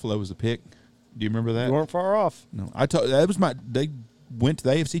told you Buffalo was a pick? Do you remember that? You weren't far off. No, I told that was they went to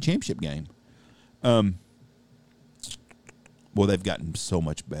the AFC Championship game. Well, they've gotten so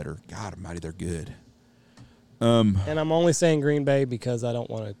much better. God Almighty, they're good. And I'm only saying Green Bay because I don't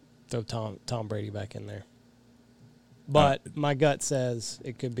want to throw Tom Brady back in there. But my gut says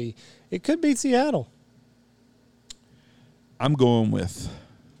it could be Seattle. I'm going with.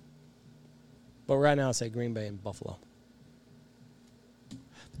 But right now I say Green Bay and Buffalo.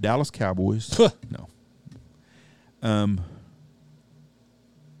 The Dallas Cowboys. No. I'm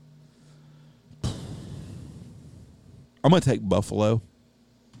going to take Buffalo.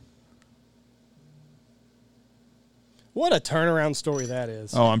 What a turnaround story that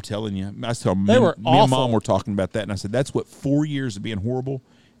is. Oh, I'm telling you. I was telling They were me and Mom awful. were talking about that, and I said, that's what 4 years of being horrible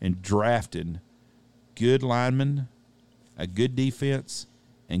and drafting good linemen, a good defense,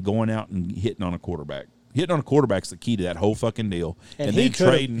 and going out and hitting on a quarterback. Hitting on a quarterback's the key to that whole fucking deal. And then he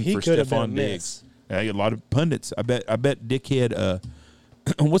trading for could have been a Stephon miss. Diggs. A lot of pundits. I bet Dickhead.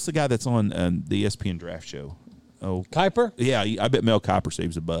 What's the guy that's on the ESPN draft show? Oh, Kuiper? yeah. I bet Mel Kiper said he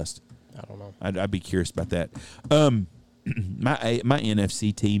was a bust. I don't know. I'd be curious about that. My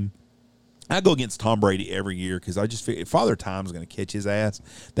NFC team, I go against Tom Brady every year because I just figure Father Time's going to catch his ass.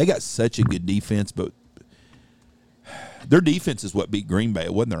 They got such a good defense, but their defense is what beat Green Bay.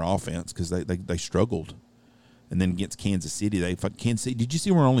 It wasn't their offense because they struggled. And then against Kansas City, Kansas City. Did you see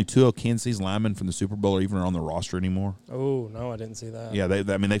where only two of Kansas City's linemen from the Super Bowl are even on the roster anymore? Oh, no, I didn't see that. Yeah,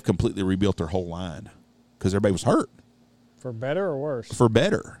 they've completely rebuilt their whole line because everybody was hurt. For better or worse? For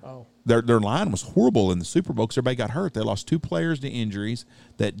better. Oh. Their line was horrible in the Super Bowl because everybody got hurt. They lost two players to injuries.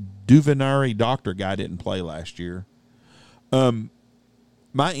 That Duvernay doctor guy didn't play last year. My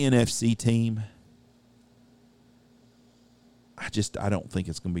NFC team, I don't think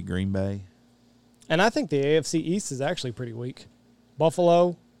it's going to be Green Bay. And I think the AFC East is actually pretty weak.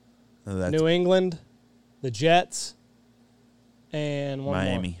 Buffalo, New England, the Jets, and one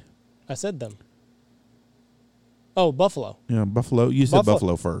Miami. more. I said them. Oh, Buffalo. Yeah, Buffalo. You said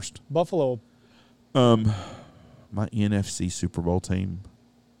Buffalo first. Buffalo. My NFC Super Bowl team.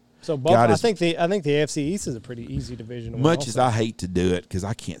 So I think the AFC East is a pretty easy division to win. Much as I hate to do it because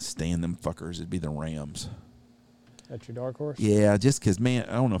I can't stand them fuckers, it'd be the Rams. That's your dark horse? Yeah, just because, man,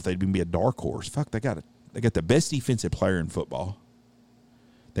 I don't know if they'd even be a dark horse. Fuck, they got the best defensive player in football.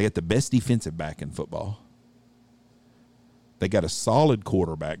 They got the best defensive back in football. They got a solid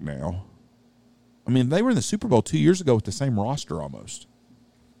quarterback now. I mean, they were in the Super Bowl 2 years ago with the same roster almost.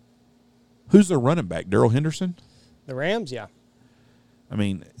 Who's their running back? Darrell Henderson? The Rams, yeah. I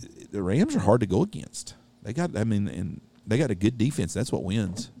mean, the Rams are hard to go against. They got a good defense. That's what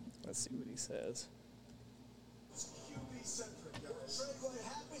wins. Let's see what he says. What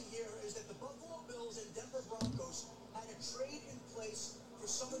happened here is that the Buffalo Bills and Denver Broncos had a trade in place for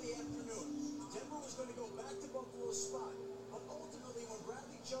some of the afternoon. Denver was going to go back to Buffalo's spot, but ultimately when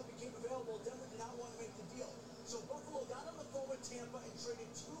Bradley Chubb became available, Denver did not want to make the deal. So Buffalo got on the phone with Tampa and traded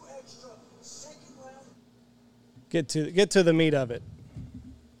 2 extra second-round Get to the meat of it.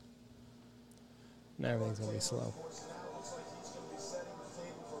 Now everything's gonna be slow. Now it looks like he's going to be setting the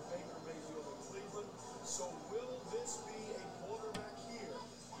table for Baker Mayfield in Cleveland. So will this be a quarterback here?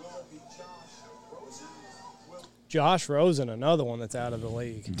 Will it be Josh Rosen? Josh Rosen, another one that's out of the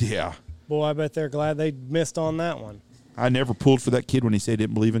league. Yeah. Boy, I bet they're glad they missed on that one. I never pulled for that kid when he said he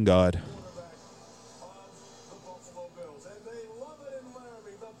didn't believe in God. Quarterback of the Buffalo Bills. And they love it in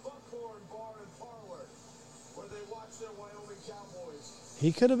Laramie, the Buckhorn Bar and Parlor, where they watch their Wyoming Cowboys.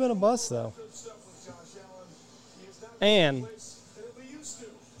 He could have been a bust though. Good stuff with Josh Allen. He is not And the place that he'll be used to.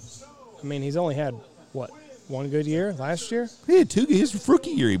 So, I mean, he's only had what, one good year last year? He had 2 his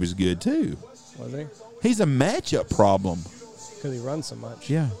rookie year. He was good too. Was he? He's a matchup problem. Because he runs so much.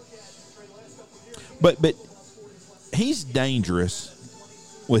 Yeah. But he's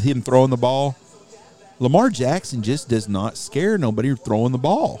dangerous with him throwing the ball. Lamar Jackson just does not scare nobody throwing the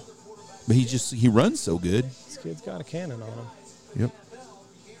ball. But he runs so good. This kid's got a cannon on him. Yep.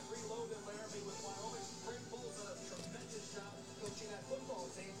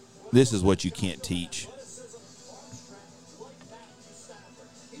 This is what you can't teach.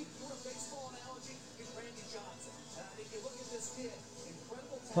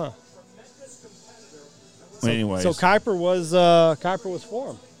 Huh. Well, anyways, So Kuiper was for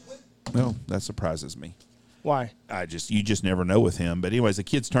him. well, that surprises me. Why? You just never know with him. But anyways, the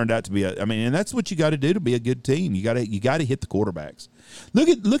kid's turned out to be and that's what you got to do to be a good team. You got to hit the quarterbacks. Look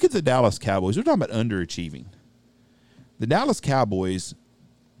at the Dallas Cowboys. We're talking about underachieving. The Dallas Cowboys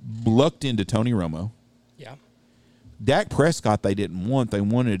lucked into Tony Romo. Yeah. Dak Prescott they didn't want. They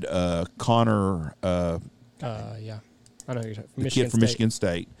wanted Connor Yeah. I know you're talking the kid from Michigan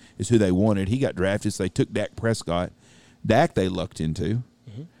State is who they wanted. He got drafted, so they took Dak Prescott. Dak they lucked into.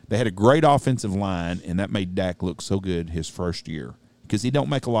 Mm-hmm. They had a great offensive line, and that made Dak look so good his first year because he don't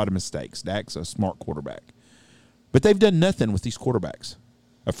make a lot of mistakes. Dak's a smart quarterback. But they've done nothing with these quarterbacks.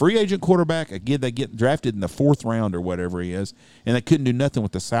 A free agent quarterback, again, they get drafted in the 4th round or whatever he is, and they couldn't do nothing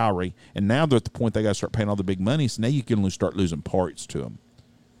with the salary. And now they're at the point they got to start paying all the big money, so now you can start losing parts to them.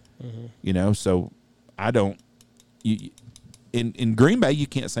 Mm-hmm. So I don't – in Green Bay, you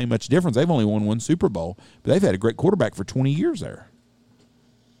can't say much difference. They've only won 1 Super Bowl, but they've had a great quarterback for 20 years there.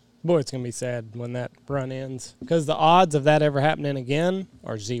 Boy, it's going to be sad when that run ends because the odds of that ever happening again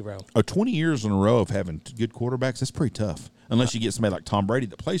are 0. 20 years in a row of having good quarterbacks, that's pretty tough. Unless you get somebody like Tom Brady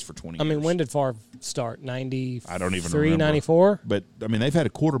that plays for 20 years. I mean, when did Favre start? 93, I don't even remember. 94? But, I mean, they've had a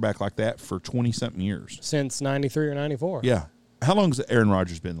quarterback like that for 20-something years. Since 93 or 94. Yeah. How long has Aaron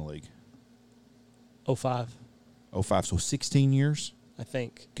Rodgers been in the league? 05. 05, so 16 years? I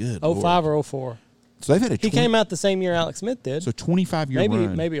think. Good 05 Lord. or 04. So they've had He came out the same year Alex Smith did. So 25-year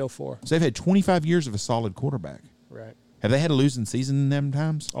run. Maybe 04. So they've had 25 years of a solid quarterback. Right. Have they had a losing season in them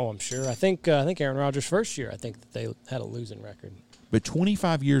times? Oh, I'm sure. I think Aaron Rodgers' first year, I think that they had a losing record. But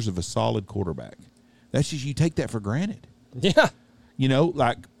 25 years of a solid quarterback. That's just, you take that for granted. Yeah.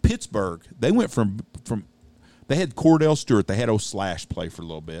 Like Pittsburgh, they went from they had Cordell Stewart, they had Slash play for a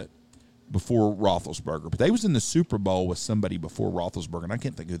little bit before Roethlisberger. But they was in the Super Bowl with somebody before Roethlisberger, and I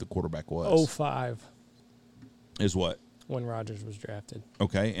can't think who the quarterback was. 05. Is what? When Rodgers was drafted.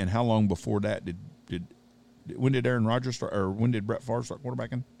 Okay, and how long before that when did Aaron Rodgers start, or when did Brett Favre start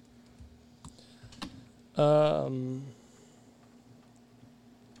quarterbacking? Let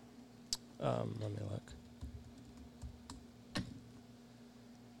me look.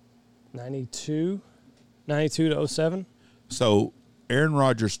 92 to 07. So Aaron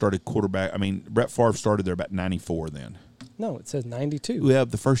Rodgers started quarterback. I mean, Brett Favre started there about 94 then. No, it says 92. Well,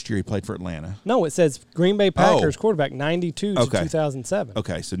 the first year he played for Atlanta. No, it says Green Bay Packers quarterback 92 to Okay. 2007.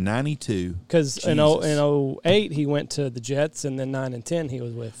 Okay, so 92. Because in 08 he went to the Jets, and then 9 and 10 he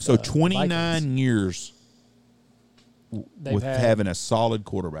was with. So 29 Vikings. years They've with had- having a solid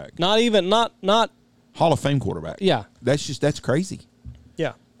quarterback, Not Hall of Fame quarterback. yeah. That's crazy.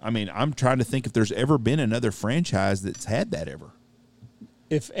 Yeah. I mean, I'm trying to think if there's ever been another franchise that's had that ever.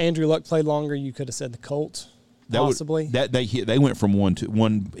 If Andrew Luck played longer, you could have said the Colts. Possibly. They went from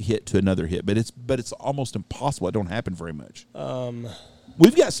one hit to another hit, but it's almost impossible. It don't happen very much.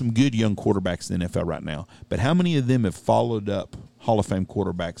 We've got some good young quarterbacks in the NFL right now, but how many of them have followed up Hall of Fame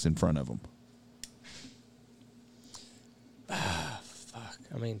quarterbacks in front of them? Fuck.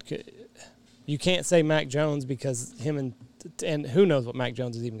 I mean, you can't say Mac Jones because him and who knows what Mac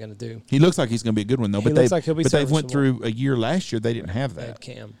Jones is even going to do. He looks like he's going to be a good one though. He But looks like he'll be they've went serviceable. through a year last year. They didn't have They had that,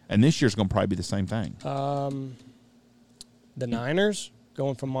 Cam. and this year's going to probably be the same thing. The Niners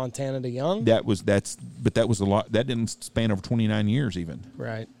going from Montana to Young. That was a lot. That didn't span over 29 years even.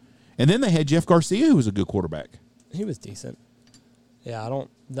 Right. And then they had Jeff Garcia, who was a good quarterback. He was decent. Yeah,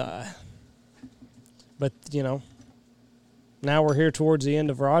 but Now we're here towards the end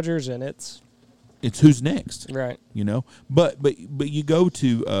of Rodgers, and it's who's next, right. you know. But you go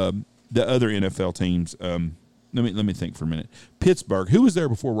to the other NFL teams. Let me think for a minute. Pittsburgh. Who was there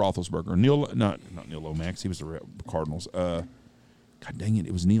before Roethlisberger? Not Neil Lomax. He was the Cardinals. God dang it!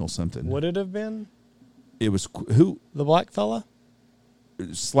 It was Neil something. Would it have been? It was who? The black fella?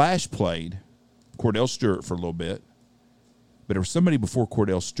 Slash played Cordell Stewart for a little bit, but there was somebody before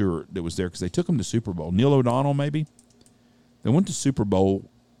Cordell Stewart that was there because they took him to Super Bowl. Neil O'Donnell, maybe. They went to Super Bowl.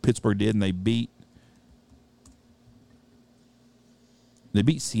 Pittsburgh did, and they beat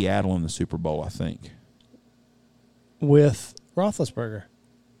Seattle in the Super Bowl, I think. With Roethlisberger.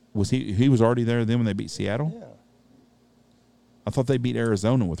 Was he was already there then when they beat Seattle? Yeah. I thought they beat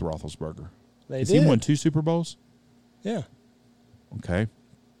Arizona with Roethlisberger. They did. He won 2 Super Bowls? Yeah. Okay.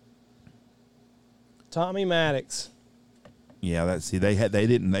 Tommy Maddox. Yeah,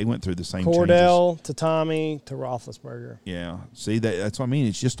 they went through the same Cordell changes. to Tommy to Roethlisberger. Yeah. See, that's what I mean.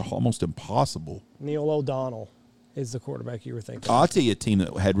 It's just almost impossible. Neil O'Donnell is the quarterback you were thinking. I'll tell you a team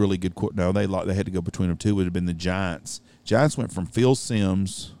that had really good no, they had to go between them two would have been the Giants. Giants went from Phil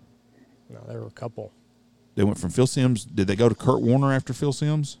Simms. No, there were a couple. They went from Phil Simms. Did they go to Kurt Warner after Phil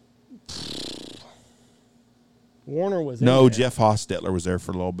Simms? Warner was No, in there. Jeff Hostetler was there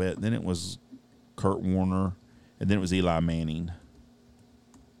for a little bit. Then it was Kurt Warner, and then it was Eli Manning.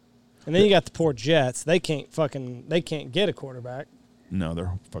 And then you got the poor Jets. They can't get a quarterback. No,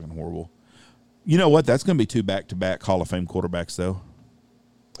 they're fucking horrible. You know what? That's going to be 2 back-to-back Hall of Fame quarterbacks, though.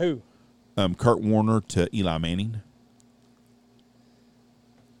 Who? Kurt Warner to Eli Manning.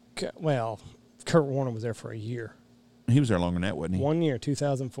 Well, Kurt Warner was there for a year. He was there longer than that, wasn't he? 1 year,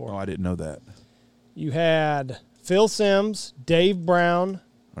 2004. Oh, I didn't know that. You had Phil Simms, Dave Brown,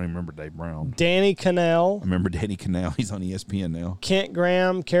 I remember Dave Brown. Danny I Cannell, remember Danny Canal. He's on ESPN now. Kent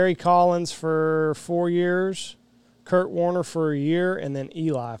Graham, Kerry Collins for 4 years, Kurt Warner for a year, and then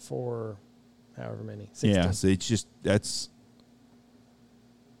Eli for however many. 16. Yeah, so it's just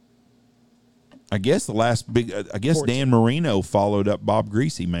I guess the last big. I guess 14. Dan Marino followed up Bob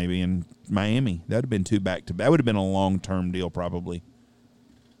Greasy maybe in Miami. That'd have been 2 back-to-back. That would have been a long-term deal probably,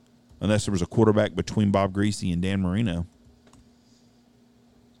 unless there was a quarterback between Bob Greasy and Dan Marino.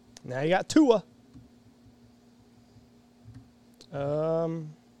 Now you got Tua. Oh,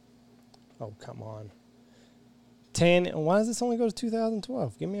 come on. Why does this only go to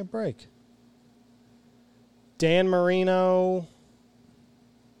 2012? Give me a break. Dan Marino.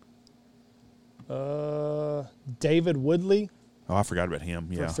 David Woodley Oh, I forgot about him.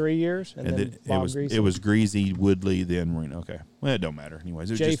 Yeah, for 3 years, and then Bob Greasy. it was Greasy, Woodley, then Marino. Okay, well it don't matter. Anyways,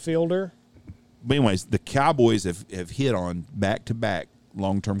 it was Jay just, Fielder. But anyways, the Cowboys have hit on back-to-back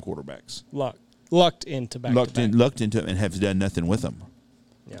long-term quarterbacks. Lucked into back-to-back. Lucked into it and have done nothing with them.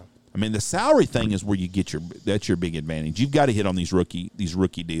 Yeah. I mean, the salary thing is where you get that's your big advantage. You've got to hit on these rookie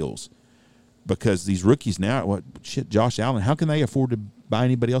deals because these rookies now, Josh Allen, how can they afford to buy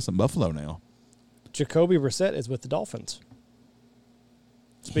anybody else in Buffalo now? Jacoby Brissett is with the Dolphins.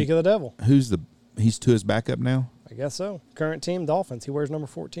 Speak of the devil. He's to his backup now? I guess so. Current team, Dolphins. He wears number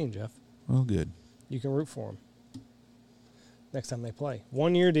 14, Jeff. Well, good. You can root for him next time they play.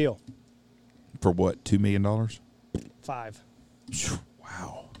 1 year deal. For what, $2 million? 5.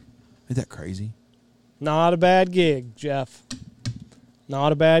 Wow. Isn't that crazy? Not a bad gig, Jeff.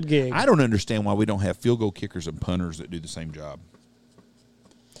 Not a bad gig. I don't understand why we don't have field goal kickers and punters that do the same job.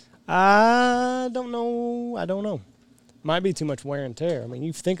 I don't know. Might be too much wear and tear. I mean,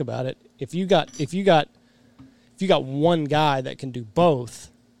 you think about it. If you got one guy that can do both,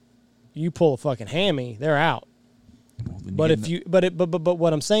 you pull a fucking hammy, they're out. Well, but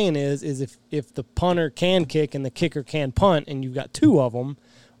what I'm saying is if the punter can kick and the kicker can punt, and you've got 2 of them,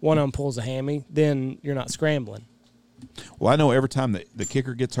 one of them pulls a hammy, then you're not scrambling. Well, I know every time the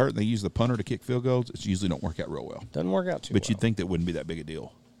kicker gets hurt and they use the punter to kick field goals, it usually don't work out real well. Doesn't work out too But well. you'd think that wouldn't be that big a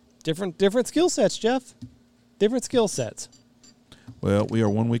deal. Different skill sets, Jeff. Different skill sets. Well, we are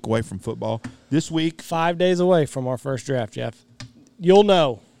 1 week away from football. This week, 5 days away from our first draft, Jeff. You'll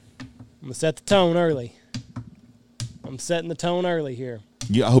know. I'm going to set the tone early. I'm setting the tone early here.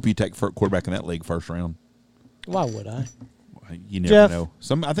 I hope you take quarterback in that league first round. Why would I? You never Jeff, know.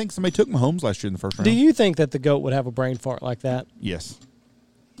 I think somebody took Mahomes last year in the first round. Do you think that the GOAT would have a brain fart like that? Yes.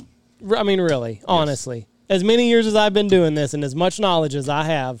 I mean, really, honestly. As many years as I've been doing this and as much knowledge as I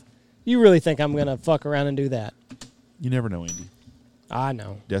have, you really think I'm going to fuck around and do that? You never know, Andy. I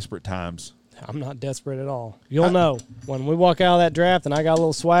know. Desperate times. I'm not desperate at all. You'll know. When we walk out of that draft and I got a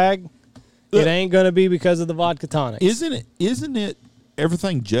little swag, it ain't going to be because of the vodka tonics. Isn't it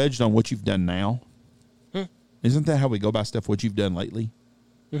everything judged on what you've done now? Isn't that how we go by stuff, what you've done lately?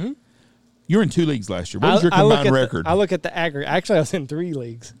 Mm-hmm. You were in 2 leagues last year. What was your combined record? I look at the aggregate. Actually, I was in 3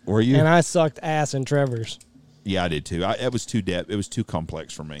 leagues. Were you? And I sucked ass in Trevor's. Yeah, I did too. It was too depth. It was too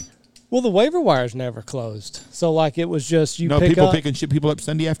complex for me. Well, the waiver wires never closed, so like it was just people picking shit people up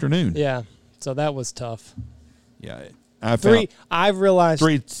Sunday afternoon. Yeah, so that was tough. Yeah, I've realized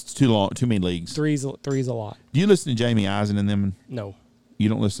 3 is too long. Too many leagues. Three's a lot. Do you listen to Jamie Eisen and them? No. You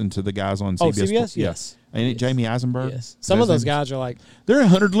don't listen to the guys on CBS? Oh, CBS? Yeah. Yes. Ain't it Jamie Eisenberg? Yes. Some of those guys are like they're in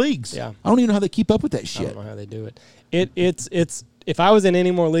 100 leagues. Yeah. I don't even know how they keep up with that I shit. don't know how they do it. It's if I was in any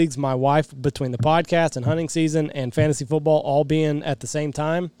more leagues, my wife, between the podcast and hunting season and fantasy football all being at the same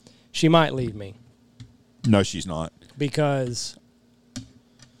time, she might leave me. No, she's not. Because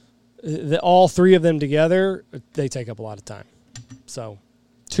all 3 of them together, they take up a lot of time. So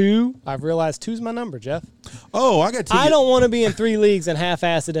 2, I've realized 2's my number, Jeff. Oh, I got to. I don't want to be in 3 leagues and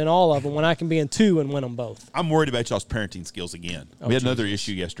half-ass it in all of them when I can be in 2 and win them both. I'm worried about y'all's parenting skills again. Oh, we had another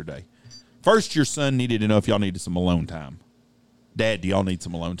issue yesterday. First, your son needed to know if y'all needed some alone time. Dad, do y'all need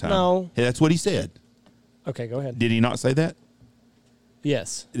some alone time? No. Hey, that's what he said. Okay, go ahead. Did he not say that?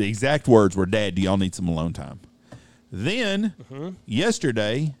 Yes. The exact words were, Dad, do y'all need some alone time? Then,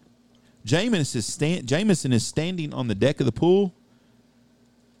 yesterday, Jameson is standing on the deck of the pool.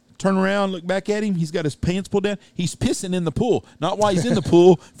 Turn around, look back at him. He's got his pants pulled down. He's pissing in the pool. Not while he's in the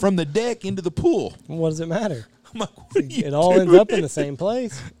pool, from the deck into the pool. What does it matter? I'm like, what are you It all ends up in the same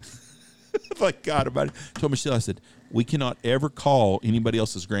place. I forgot about it. I told Michelle, I said, we cannot ever call anybody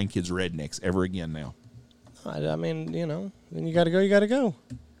else's grandkids rednecks ever again now. I mean, then you got to go.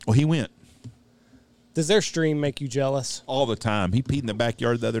 Well, he went. Does their stream make you jealous? All the time. He peed in the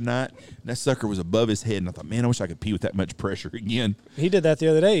backyard the other night, and that sucker was above his head, and I thought, man, I wish I could pee with that much pressure again. He did that the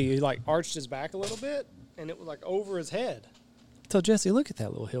other day. He, arched his back a little bit, and it was, over his head. I told Jesse, look at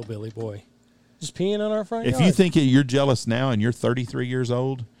that little hillbilly boy. Just peeing on our front yard. If you think you're jealous now and you're 33 years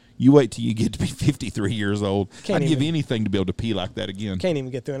old, you wait till you get to be 53 years old. I'd give anything to be able to pee like that again. Can't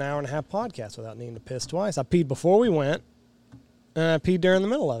even get through an hour-and-a-half podcast without needing to piss twice. I peed before we went, and I peed during the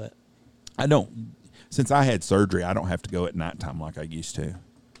middle of it. I don't. Since I had surgery, I don't have to go at nighttime like I used to.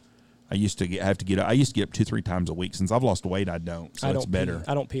 I used to get up 2-3 times a week. Since I've lost weight, I don't. So it's better.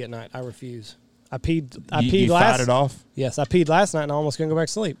 I don't pee at night. I refuse. I peed You last. fight it off? Yes, I peed last night and I almost couldn't go back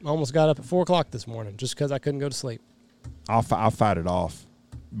to sleep. I almost got up at 4 o'clock this morning just because I couldn't go to sleep. I'll fight it off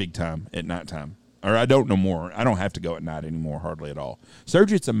big time at nighttime. Or I don't no more. I don't have to go at night anymore, hardly at all.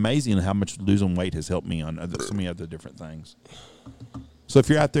 Surgery, it's amazing how much losing weight has helped me on so many other different things. So if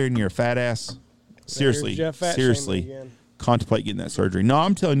you're out there and you're a fat ass, seriously, contemplate getting that surgery. No,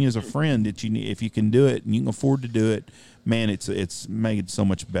 I'm telling you as a friend that if you can do it and you can afford to do it, man, it's made it so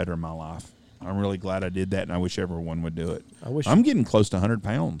much better in my life. I'm really glad I did that, and I wish everyone would do it. I'm getting close to 100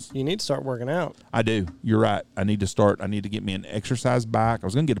 pounds. You need to start working out. I do. You're right. I need to get me an exercise bike. I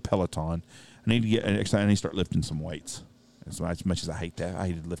was going to get a Peloton. I need to get an exercise. I need to start lifting some weights. As much as I hate that, I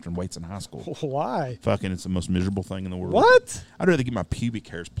hated lifting weights in high school. Why? Fucking, it's the most miserable thing in the world. What? I'd rather get my pubic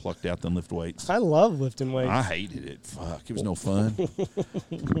hairs plucked out than lift weights. I love lifting weights. I hated it. Fuck, it was no fun.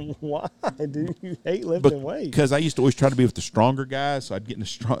 Why do you hate lifting weights? Because I used to always try to be with the stronger guys, so I'd get in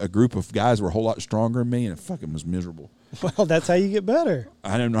a group of guys who were a whole lot stronger than me, and it fucking was miserable. Well, that's how you get better.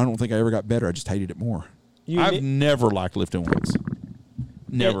 I don't think I ever got better. I just hated it more. I've never liked lifting weights.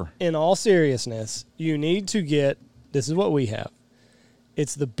 Never. In all seriousness, you need to get, this is what we have.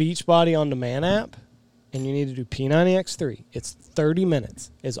 It's the Beachbody On Demand app, and you need to do P90X3. It's 30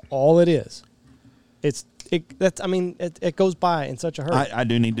 minutes is all it is. It goes by in such a hurry. I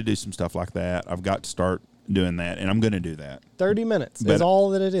do need to do some stuff like that. I've got to start doing that, and I'm going to do that. 30 minutes is all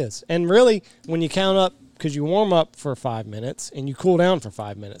that it is. And really, when you count up, because you warm up for 5 minutes, and you cool down for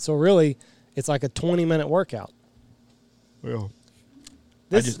 5 minutes. So really, it's like a 20-minute workout. Well,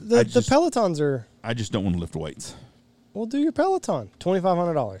 the Pelotons are... I just don't want to lift weights. Well, do your Peloton.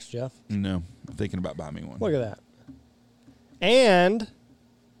 $2,500, Jeff. No, I'm thinking about buying me one. Look at that. And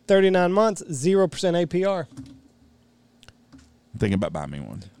 39 months, 0% APR. I'm thinking about buying me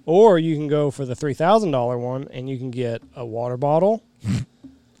one. Or you can go for the $3,000 one, and you can get a water bottle.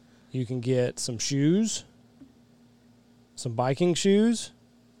 You can get some shoes, some biking shoes,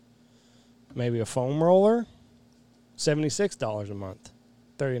 maybe a foam roller, $76 a month,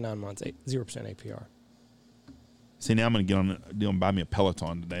 39 months, 0% APR. See, now I'm going to get on and buy me a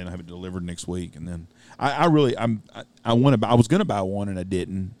Peloton today, and I have it delivered next week. And then I was going to buy one and I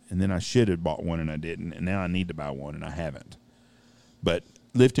didn't, and then I should have bought one and I didn't, and now I need to buy one and I haven't. But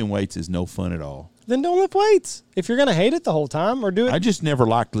lifting weights is no fun at all. Then don't lift weights. If you're going to hate it the whole time, or do it. I just never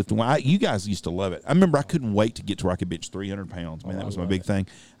liked lifting weights. You guys used to love it. I remember I couldn't wait to get to where I could bench 300 pounds. Man, that was my big thing.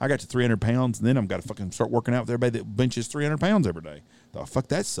 I got to 300 pounds, and then I've got to fucking start working out with everybody that benches 300 pounds every day. Thought, fuck,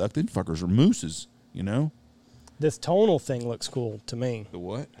 that sucked. Them fuckers are mooses, you know? This tonal thing looks cool to me. The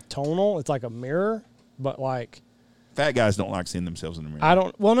what? Tonal, it's like a mirror, but like. Fat guys don't like seeing themselves in the mirror. I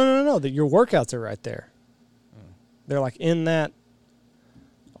don't. Well, no. Your workouts are right there. They're like in that.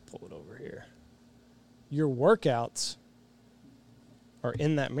 I'll pull it over here. Your workouts are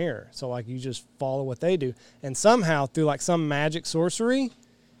in that mirror. So, like, you just follow what they do. And somehow, through, like, some magic sorcery,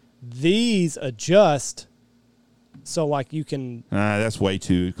 these adjust so, like, you can... that's way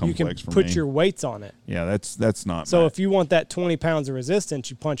too complex for me. You can put your weights on it. Yeah, that's not... So, if you want that 20 pounds of resistance,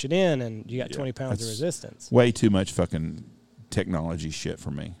 you punch it in, and you got 20 pounds of resistance. Way too much fucking technology shit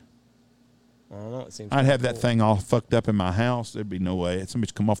for me. I don't know. It seems I'd have that thing all fucked up in my house. There'd be no way.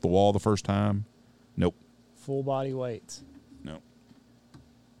 Somebody's come off the wall the first time. Nope. Full body weights. Nope.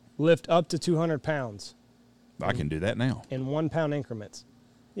 Lift up to 200 pounds. I can do that now. In 1 pound increments.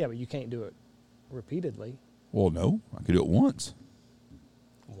 Yeah, but you can't do it repeatedly. Well, no. I could do it once.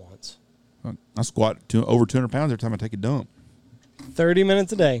 Once. I squat over 200 pounds every time I take a dump. 30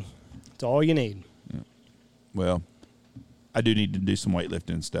 minutes a day. That's all you need. Yeah. Well, I do need to do some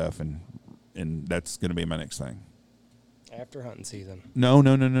weightlifting and stuff, and that's going to be my next thing. After hunting season. No. I'm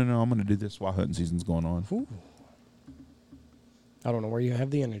going to do this while hunting season's going on. Ooh. I don't know where you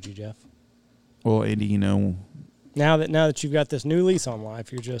have the energy, Jeff. Well, Andy, you know... Now that you've got this new lease on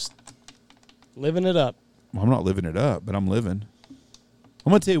life, you're just living it up. Well, I'm not living it up, but I'm living. I'm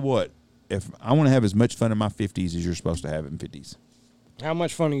going to tell you what. If I want to have as much fun in my 50s as you're supposed to have in 50s. How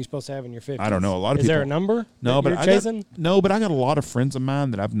much fun are you supposed to have in your 50s? I don't know. A lot of people. Is there a number? No, but you're chasing? but I got a lot of friends of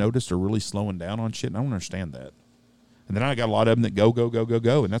mine that I've noticed are really slowing down on shit, and I don't understand that. And then I got a lot of them that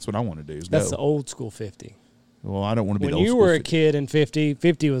go, and that's what I want to do. That's the old school 50. Well, I don't want to be when the old you school were a 50. kid in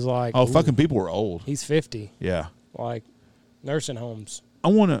 50 was like, oh, fucking people were old. He's 50. Yeah. Like nursing homes. I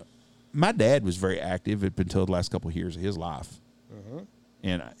want to. My dad was very active up until the last couple of years of his life.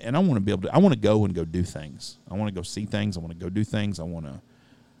 And I want to be able to. I want to go and go do things. I want to go see things. I want to go do things. I want to,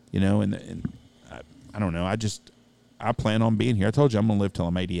 and I don't know. I plan on being here. I told you I'm going to live till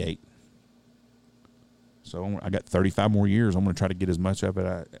I'm 88. So I got 35 more years. I'm going to try to get as much of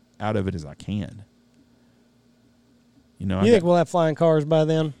it out of it as I can. You think we'll have flying cars by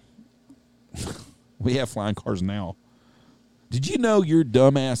then? We have flying cars now. Did you know your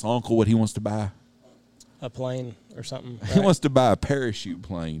dumbass uncle what he wants to buy? A plane or something. Right? He wants to buy a parachute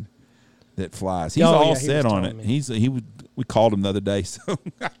plane that flies. He's all set on it. We called him the other day, so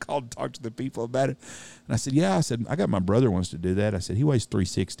I called to talk to the people about it. And I said, yeah, I got my brother wants to do that. I said, he weighs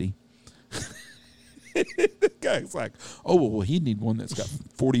 360. The guy's like, oh, well, he'd need one that's got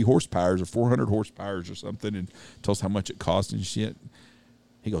 40 horsepower or 400 horsepower or something, and tells how much it costs and shit.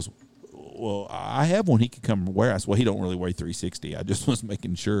 He goes, well, I have one he could come wear. I said, well, he don't really weigh 360. I just was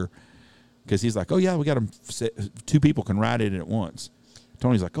making sure. Because he's like, oh, yeah, we got him. Two people can ride it at once.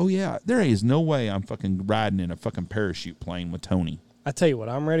 Tony's like, oh, yeah, there is no way I'm fucking riding in a fucking parachute plane with Tony. I tell you what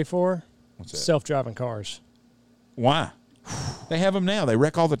I'm ready for. What's that? Self-driving cars. Why? They have them now. They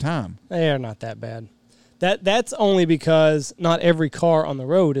wreck all the time. They are not that bad. That's only because not every car on the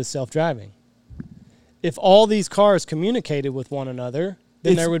road is self-driving. If all these cars communicated with one another,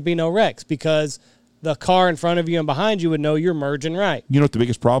 then there would be no wrecks because the car in front of you and behind you would know you're merging right. You know what the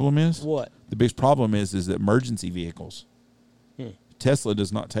biggest problem is? What? The biggest problem is that emergency vehicles. Tesla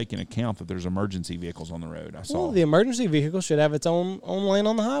does not take into account that there's emergency vehicles on the road. I saw. Well, the emergency vehicle should have its own lane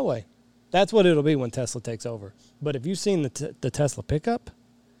on the highway. That's what it'll be when Tesla takes over. But have you seen the Tesla pickup?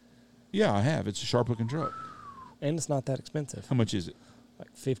 Yeah, I have. It's a sharp-looking truck. And it's not that expensive. How much is it?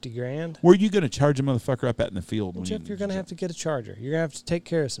 Like $50,000. Where are you going to charge a motherfucker up at in the field? Well, Jeff, you're going to have to get a charger. You're going to have to take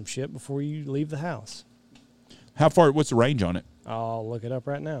care of some shit before you leave the house. How far? What's the range on it? I'll look it up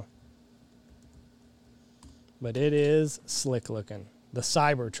right now. But it is slick looking. The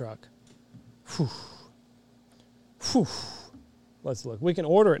Cybertruck. Whew. Whew. Let's look. We can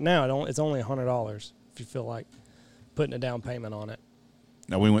order it now. It's only $100 if you feel like putting a down payment on it.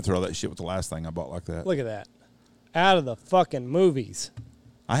 No, we went through all that shit with the last thing I bought like that. Look at that. Out of the fucking movies.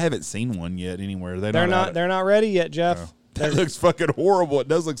 I haven't seen one yet anywhere. They're not ready yet, Jeff. No. That looks fucking horrible. It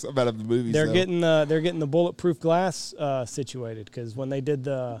does look something out of the movies. They're getting the bulletproof glass situated because when they did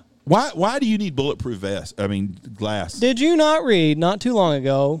the why do you need bulletproof glass? Did you not read not too long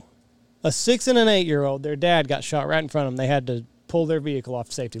ago a 6 and an 8-year-old, their dad got shot right in front of them. They had to pull their vehicle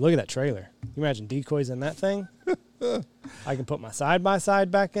off safety. Look at that trailer. You imagine decoys in that thing? I can put my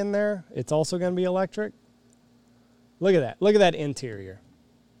side-by-side back in there. It's also going to be electric. Look at that. Look at that interior.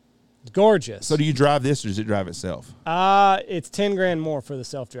 It's gorgeous. So do you drive this or does it drive itself? It's $10,000 more for the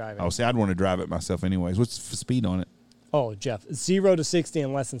self-driving. Oh, see, I'd want to drive it myself anyways. What's the speed on it? Oh, Jeff, 0 to 60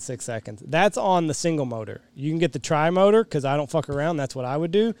 in less than 6 seconds. That's on the single motor. You can get the tri-motor because I don't fuck around. That's what I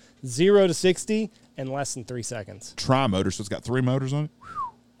would do. 0 to 60 in less than 3 seconds. Tri-motor, so it's got 3 motors on it?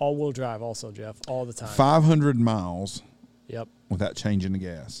 All-wheel drive also, Jeff, all the time. 500 miles Yep. without changing the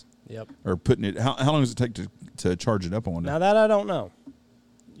gas. Yep. Or putting it, how long does it take to charge it up on Now that I don't know.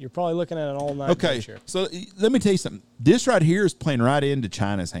 You're probably looking at an all-night Okay, picture. so let me tell you something. This right here is playing right into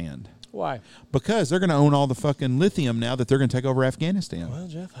China's hand. Why? Because they're going to own all the fucking lithium now that they're going to take over Afghanistan. Well,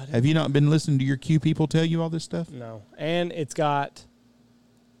 Jeff, I didn't. Have you not been listening to your Q people tell you all this stuff? No. And it's got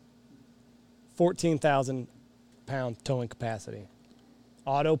 14,000 pound towing capacity.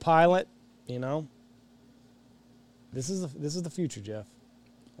 Autopilot, you know. This is the future, Jeff.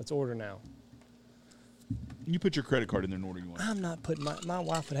 Let's order now. You put your credit card in there and order you want. I'm not putting my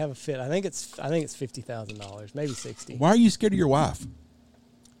wife would have a fit. I think it's $50,000, maybe 60. Why are you scared of your wife?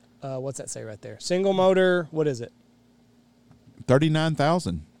 What's that say right there? Single motor, what is it?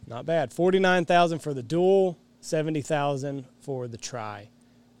 39,000. Not bad. 49,000 for the dual, 70,000 for the tri,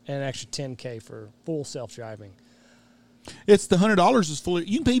 and an extra $10K for full self-driving. It's the $100 is fully.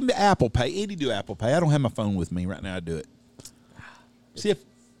 You can pay even Apple Pay. Eddie do Apple Pay. I don't have my phone with me right now. I do it. See, if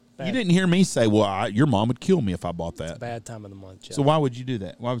you didn't hear me say, "Well, your mom would kill me if I bought that." Bad time of the month, Jeff. So why would you do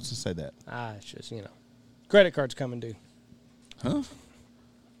that? Why would you say that? It's just, credit cards coming due. Huh?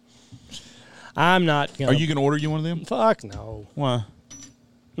 I'm not gonna. Are you going to order you one of them? Fuck no. Why?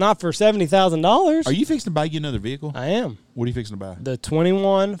 Not for $70,000. Are you fixing to buy you another vehicle? I am. What are you fixing to buy? The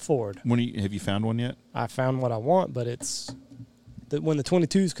 21 Ford. Have you found one yet? I found what I want, but when the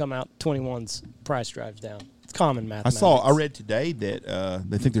 22s come out, 21's price drives down. It's common mathematics. I read today that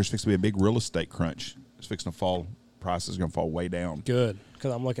they think there's fixing to be a big real estate crunch. It's fixing to fall. Prices are going to fall way down. Good,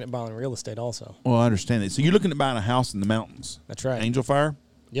 because I'm looking at buying real estate also. Well, I understand that. So you're looking at buying a house in the mountains. That's right. Angel Fire?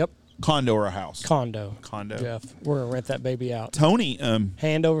 Yep. Condo or a house? Condo. Jeff. We're going to rent that baby out. Tony.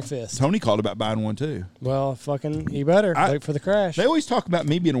 Hand over fist. Tony called about buying one too. Well, fucking, he better. Wait for the crash. They always talk about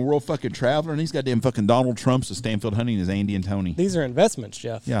me being a world fucking traveler, and these goddamn fucking Donald Trumps of Stanfield hunting is Andy and Tony. These are investments,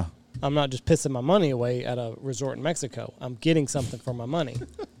 Jeff. Yeah. I'm not just pissing my money away at a resort in Mexico. I'm getting something for my money.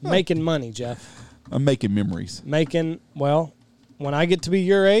 Making money, Jeff. I'm making memories. When I get to be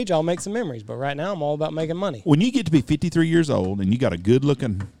your age, I'll make some memories. But right now, I'm all about making money. When you get to be 53 years old and you got a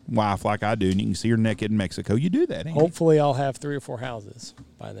good-looking wife like I do, and you can see her naked in Mexico, you do that, Andy. Hopefully, I'll have 3 or 4 houses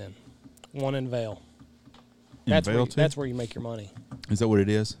by then. One in Vail. That's where you make your money. Is that what it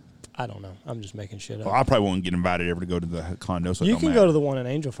is? I don't know. I'm just making shit up. Well, I probably won't get invited ever to go to the condo, so you it don't can matter. go to the one in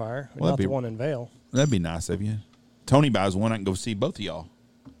Angel Fire, not the one in Vail. That'd be nice of you. Tony buys one, I can go see both of y'all.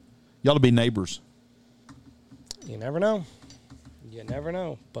 Y'all to be neighbors. You never know. You never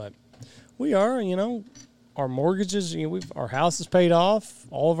know. But we are, our mortgages, our house is paid off.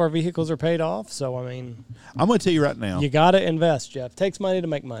 All of our vehicles are paid off. So, I mean. I'm going to tell you right now. You got to invest, Jeff. Takes money to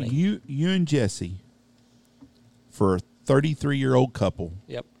make money. You and Jesse, for a 33-year-old couple.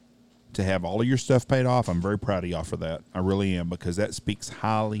 Yep. To have all of your stuff paid off, I'm very proud of y'all for that. I really am, because that speaks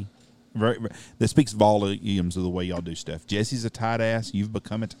that speaks volumes of the way y'all do stuff. Jesse's a tight ass. You've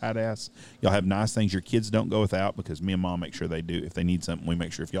become a tight ass. Y'all have nice things your kids don't go without, because me and Mom make sure they do. If they need something, we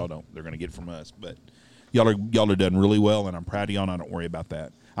make sure if y'all don't, they're going to get it from us. But y'all are done really well, and I'm proud of y'all, and I don't worry about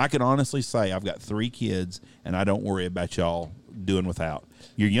that. I can honestly say I've got 3 kids, and I don't worry about y'all doing without.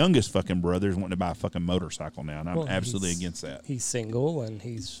 Your youngest fucking brother is wanting to buy a fucking motorcycle now, and I'm absolutely against that. He's single, and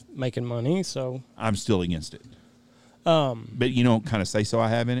he's making money, so. I'm still against it. But you don't kind of say so I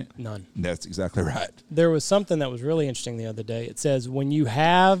have in it? None. That's exactly right. There was something that was really interesting the other day. It says when you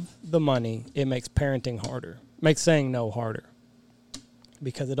have the money, it makes parenting harder. Makes saying no harder.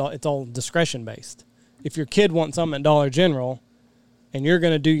 Because it's all discretion based. If your kid wants something at Dollar General and you're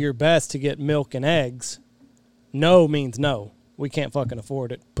going to do your best to get milk and eggs, no means no. We can't fucking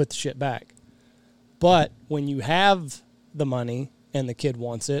afford it. Put the shit back. But when you have the money and the kid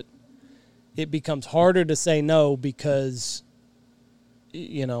wants it, it becomes harder to say no, because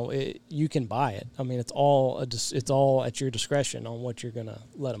you can buy it. I mean, it's all at your discretion on what you're gonna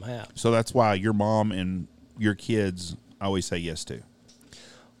let them have. So that's why your mom and your kids always say yes to.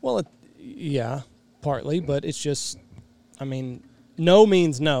 Well, yeah, partly, but it's just, I mean, no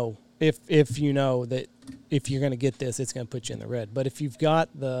means no. If you know that if you're gonna get this, it's gonna put you in the red. But if you've got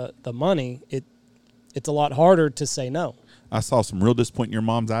the money, it's a lot harder to say no. I saw some real disappointment in your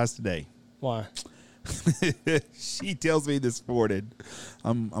mom's eyes today. Why? She tells me this morning,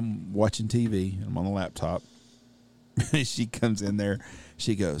 I'm watching TV, and I'm on the laptop. She comes in there.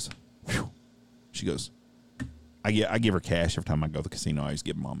 She goes, I give her cash every time I go to the casino. I always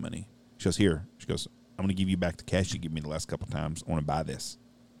give Mom money. She goes, here. She goes, I'm going to give you back the cash you give me the last couple of times. I want to buy this.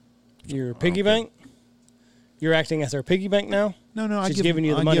 Your piggy bank? You're acting as her piggy bank now? No. She's giving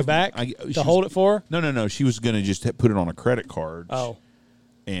you the money back to hold it for her? No. She was going to just put it on a credit card. Oh.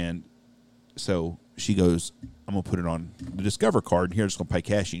 And so she goes, I'm going to put it on the Discover card. And here, I'm just going to pay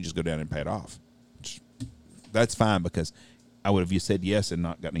cash. You can just go down and pay it off. That's fine because I would have said yes and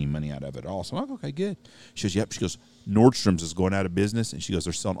not gotten any money out of it at all. So I'm like, okay, good. She goes, yep. She goes, Nordstrom's is going out of business. And she goes,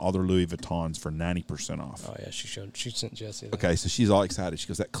 they're selling all their Louis Vuittons for 90% off. Oh, yeah. She sent Jesse that. Okay, so she's all excited. She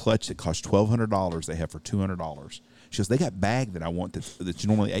goes, that clutch that costs $1,200 they have for $200. She goes, they got bag that I want that's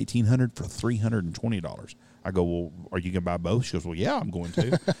normally $1,800 for $320. I go, well, are you gonna buy both? She goes, well, yeah, I'm going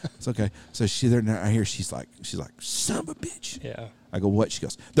to. It's okay. So I hear she's like, son of a bitch. Yeah. I go, what? She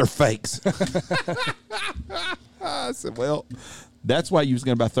goes, they're fakes. I said, well, that's why you was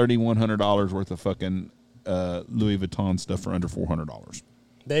gonna buy $3,100 worth of fucking Louis Vuitton stuff for under $400.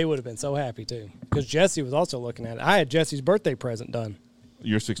 They would have been so happy too, because Jesse was also looking at it. I had Jesse's birthday present done.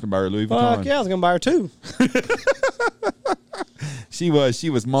 You're fixing to buy her Louis Vuitton? Fuck yeah, I was gonna buy her two. She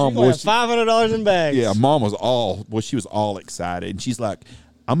was mom. She's $500 in bags. Yeah, mom was she was all excited. And she's like,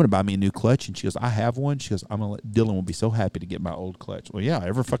 I'm going to buy me a new clutch. And she goes, I have one. She goes, Dylan will be so happy to get my old clutch. Well, yeah,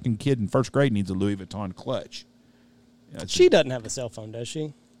 every fucking kid in first grade needs a Louis Vuitton clutch. Yeah, she doesn't have a cell phone, does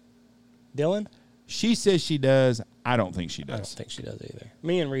she? Dylan? She says she does. I don't think she does. I don't think she does either.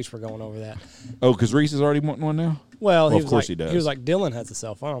 Me and Reese were going over that. Oh, because Reese is already wanting one now? Well, of course he does. He was like, Dylan has a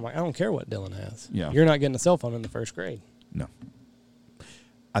cell phone. I'm like, I don't care what Dylan has. Yeah. You're not getting a cell phone in the first grade. No.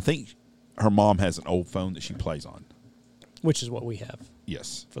 I think her mom has an old phone that she plays on. Which is what we have.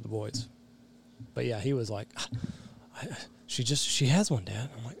 Yes. For the boys. But yeah, he was like, she has one, Dad.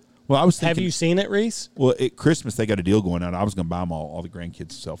 I'm like, well, I was thinking, have you seen it, Reese? Well, at Christmas they got a deal going on. I was going to buy them all the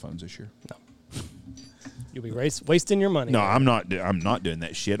grandkids' cell phones this year. No. You'll be wasting your money. No, man. I'm not doing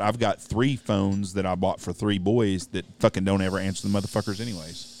that shit. I've got 3 phones that I bought for 3 boys that fucking don't ever answer the motherfuckers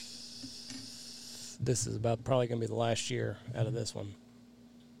anyways. This is probably going to be the last year out of this one.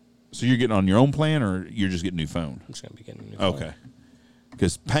 So you're getting on your own plan, or you're just getting a new phone? I'm just going to be getting a new phone. Okay.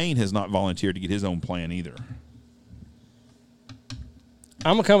 Because Payne has not volunteered to get his own plan either.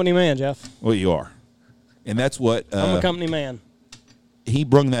 I'm a company man, Jeff. Well, you are. And that's what... I'm a company man. He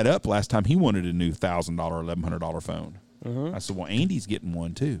brung that up last time. He wanted a new $1,000, $1,100 phone. Mm-hmm. I said, well, Andy's getting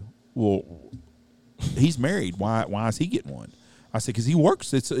one too. Well, he's married. Why is he getting one? I said, because he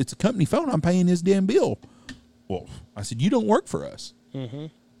works. It's a company phone. I'm paying his damn bill. Well, I said, you don't work for us. Mm-hmm.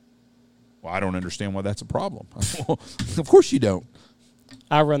 Well, I don't understand why that's a problem. I said, well, of course you don't.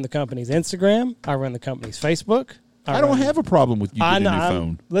 I run the company's Instagram. I run the company's Facebook. I don't have a problem with you getting a new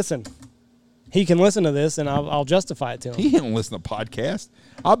phone. Listen, he can listen to this, and I'll justify it to him. He don't listen to podcasts.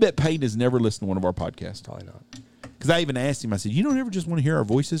 I'll bet Peyton has never listened to one of our podcasts. Probably not. Because I even asked him, I said, you don't ever just want to hear our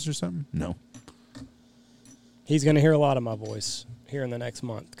voices or something? No. He's going to hear a lot of my voice here in the next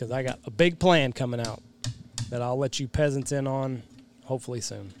month, because I got a big plan coming out that I'll let you peasants in on hopefully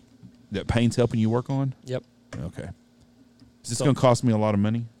soon. That Payne's helping you work on? Yep. Okay. Is this going to cost me a lot of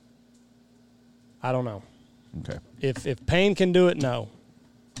money? I don't know. Okay. If Payne can do it, no.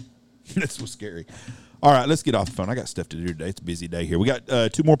 That's so scary. All right, let's get off the phone. I got stuff to do today. It's a busy day here. We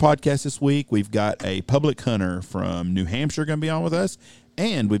got 2 more podcasts this week. We've got a public hunter from New Hampshire going to be on with us,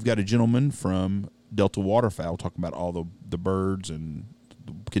 and we've got a gentleman from Delta Waterfowl talking about all the birds and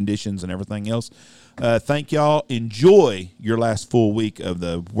the conditions and everything else. Thank y'all. Enjoy your last full week of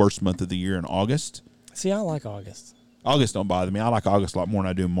the worst month of the year in August. See, I like August. August don't bother me. I like August a lot more than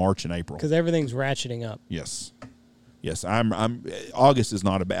I do March and April. Because everything's ratcheting up. Yes. Yes, August is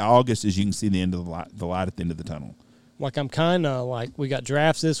not a bad. August is you can see the end of the light at the end of the tunnel. Like I'm kind of like we got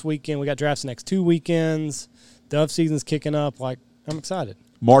drafts this weekend. We got drafts the next 2 weekends. Dove season's kicking up. Like I'm excited.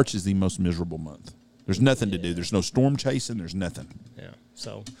 March is the most miserable month. There's nothing to do. There's no storm chasing. There's nothing. Yeah.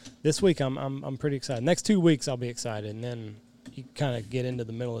 So this week I'm pretty excited. Next 2 weeks I'll be excited, and then you kind of get into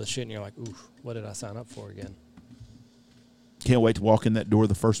the middle of the shit, and you're like, oof, what did I sign up for again? Can't wait to walk in that door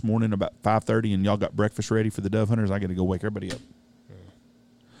the first morning about 5:30, and y'all got breakfast ready for the dove hunters. I got to go wake everybody up.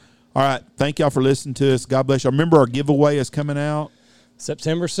 All right. Thank y'all for listening to us. God bless you. Remember, our giveaway is coming out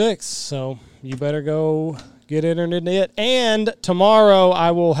September 6th, so you better go get entered into it. And tomorrow I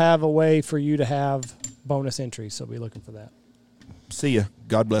will have a way for you to have bonus entries, so be looking for that. See ya.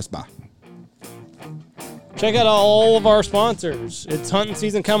 God bless. Bye. Check out all of our sponsors. It's hunting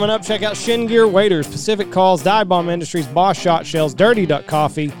season coming up. Check out Shin Gear, Waders, Pacific Calls, Dive Bomb Industries, Boss Shot Shells, Dirty Duck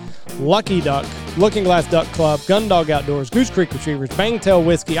Coffee, Lucky Duck, Looking Glass Duck Club, Gun Dog Outdoors, Goose Creek Retrievers, Bangtail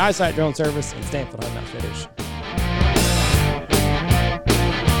Whiskey, Eyesight Drone Service, and Stanfield Hunting Outfitters.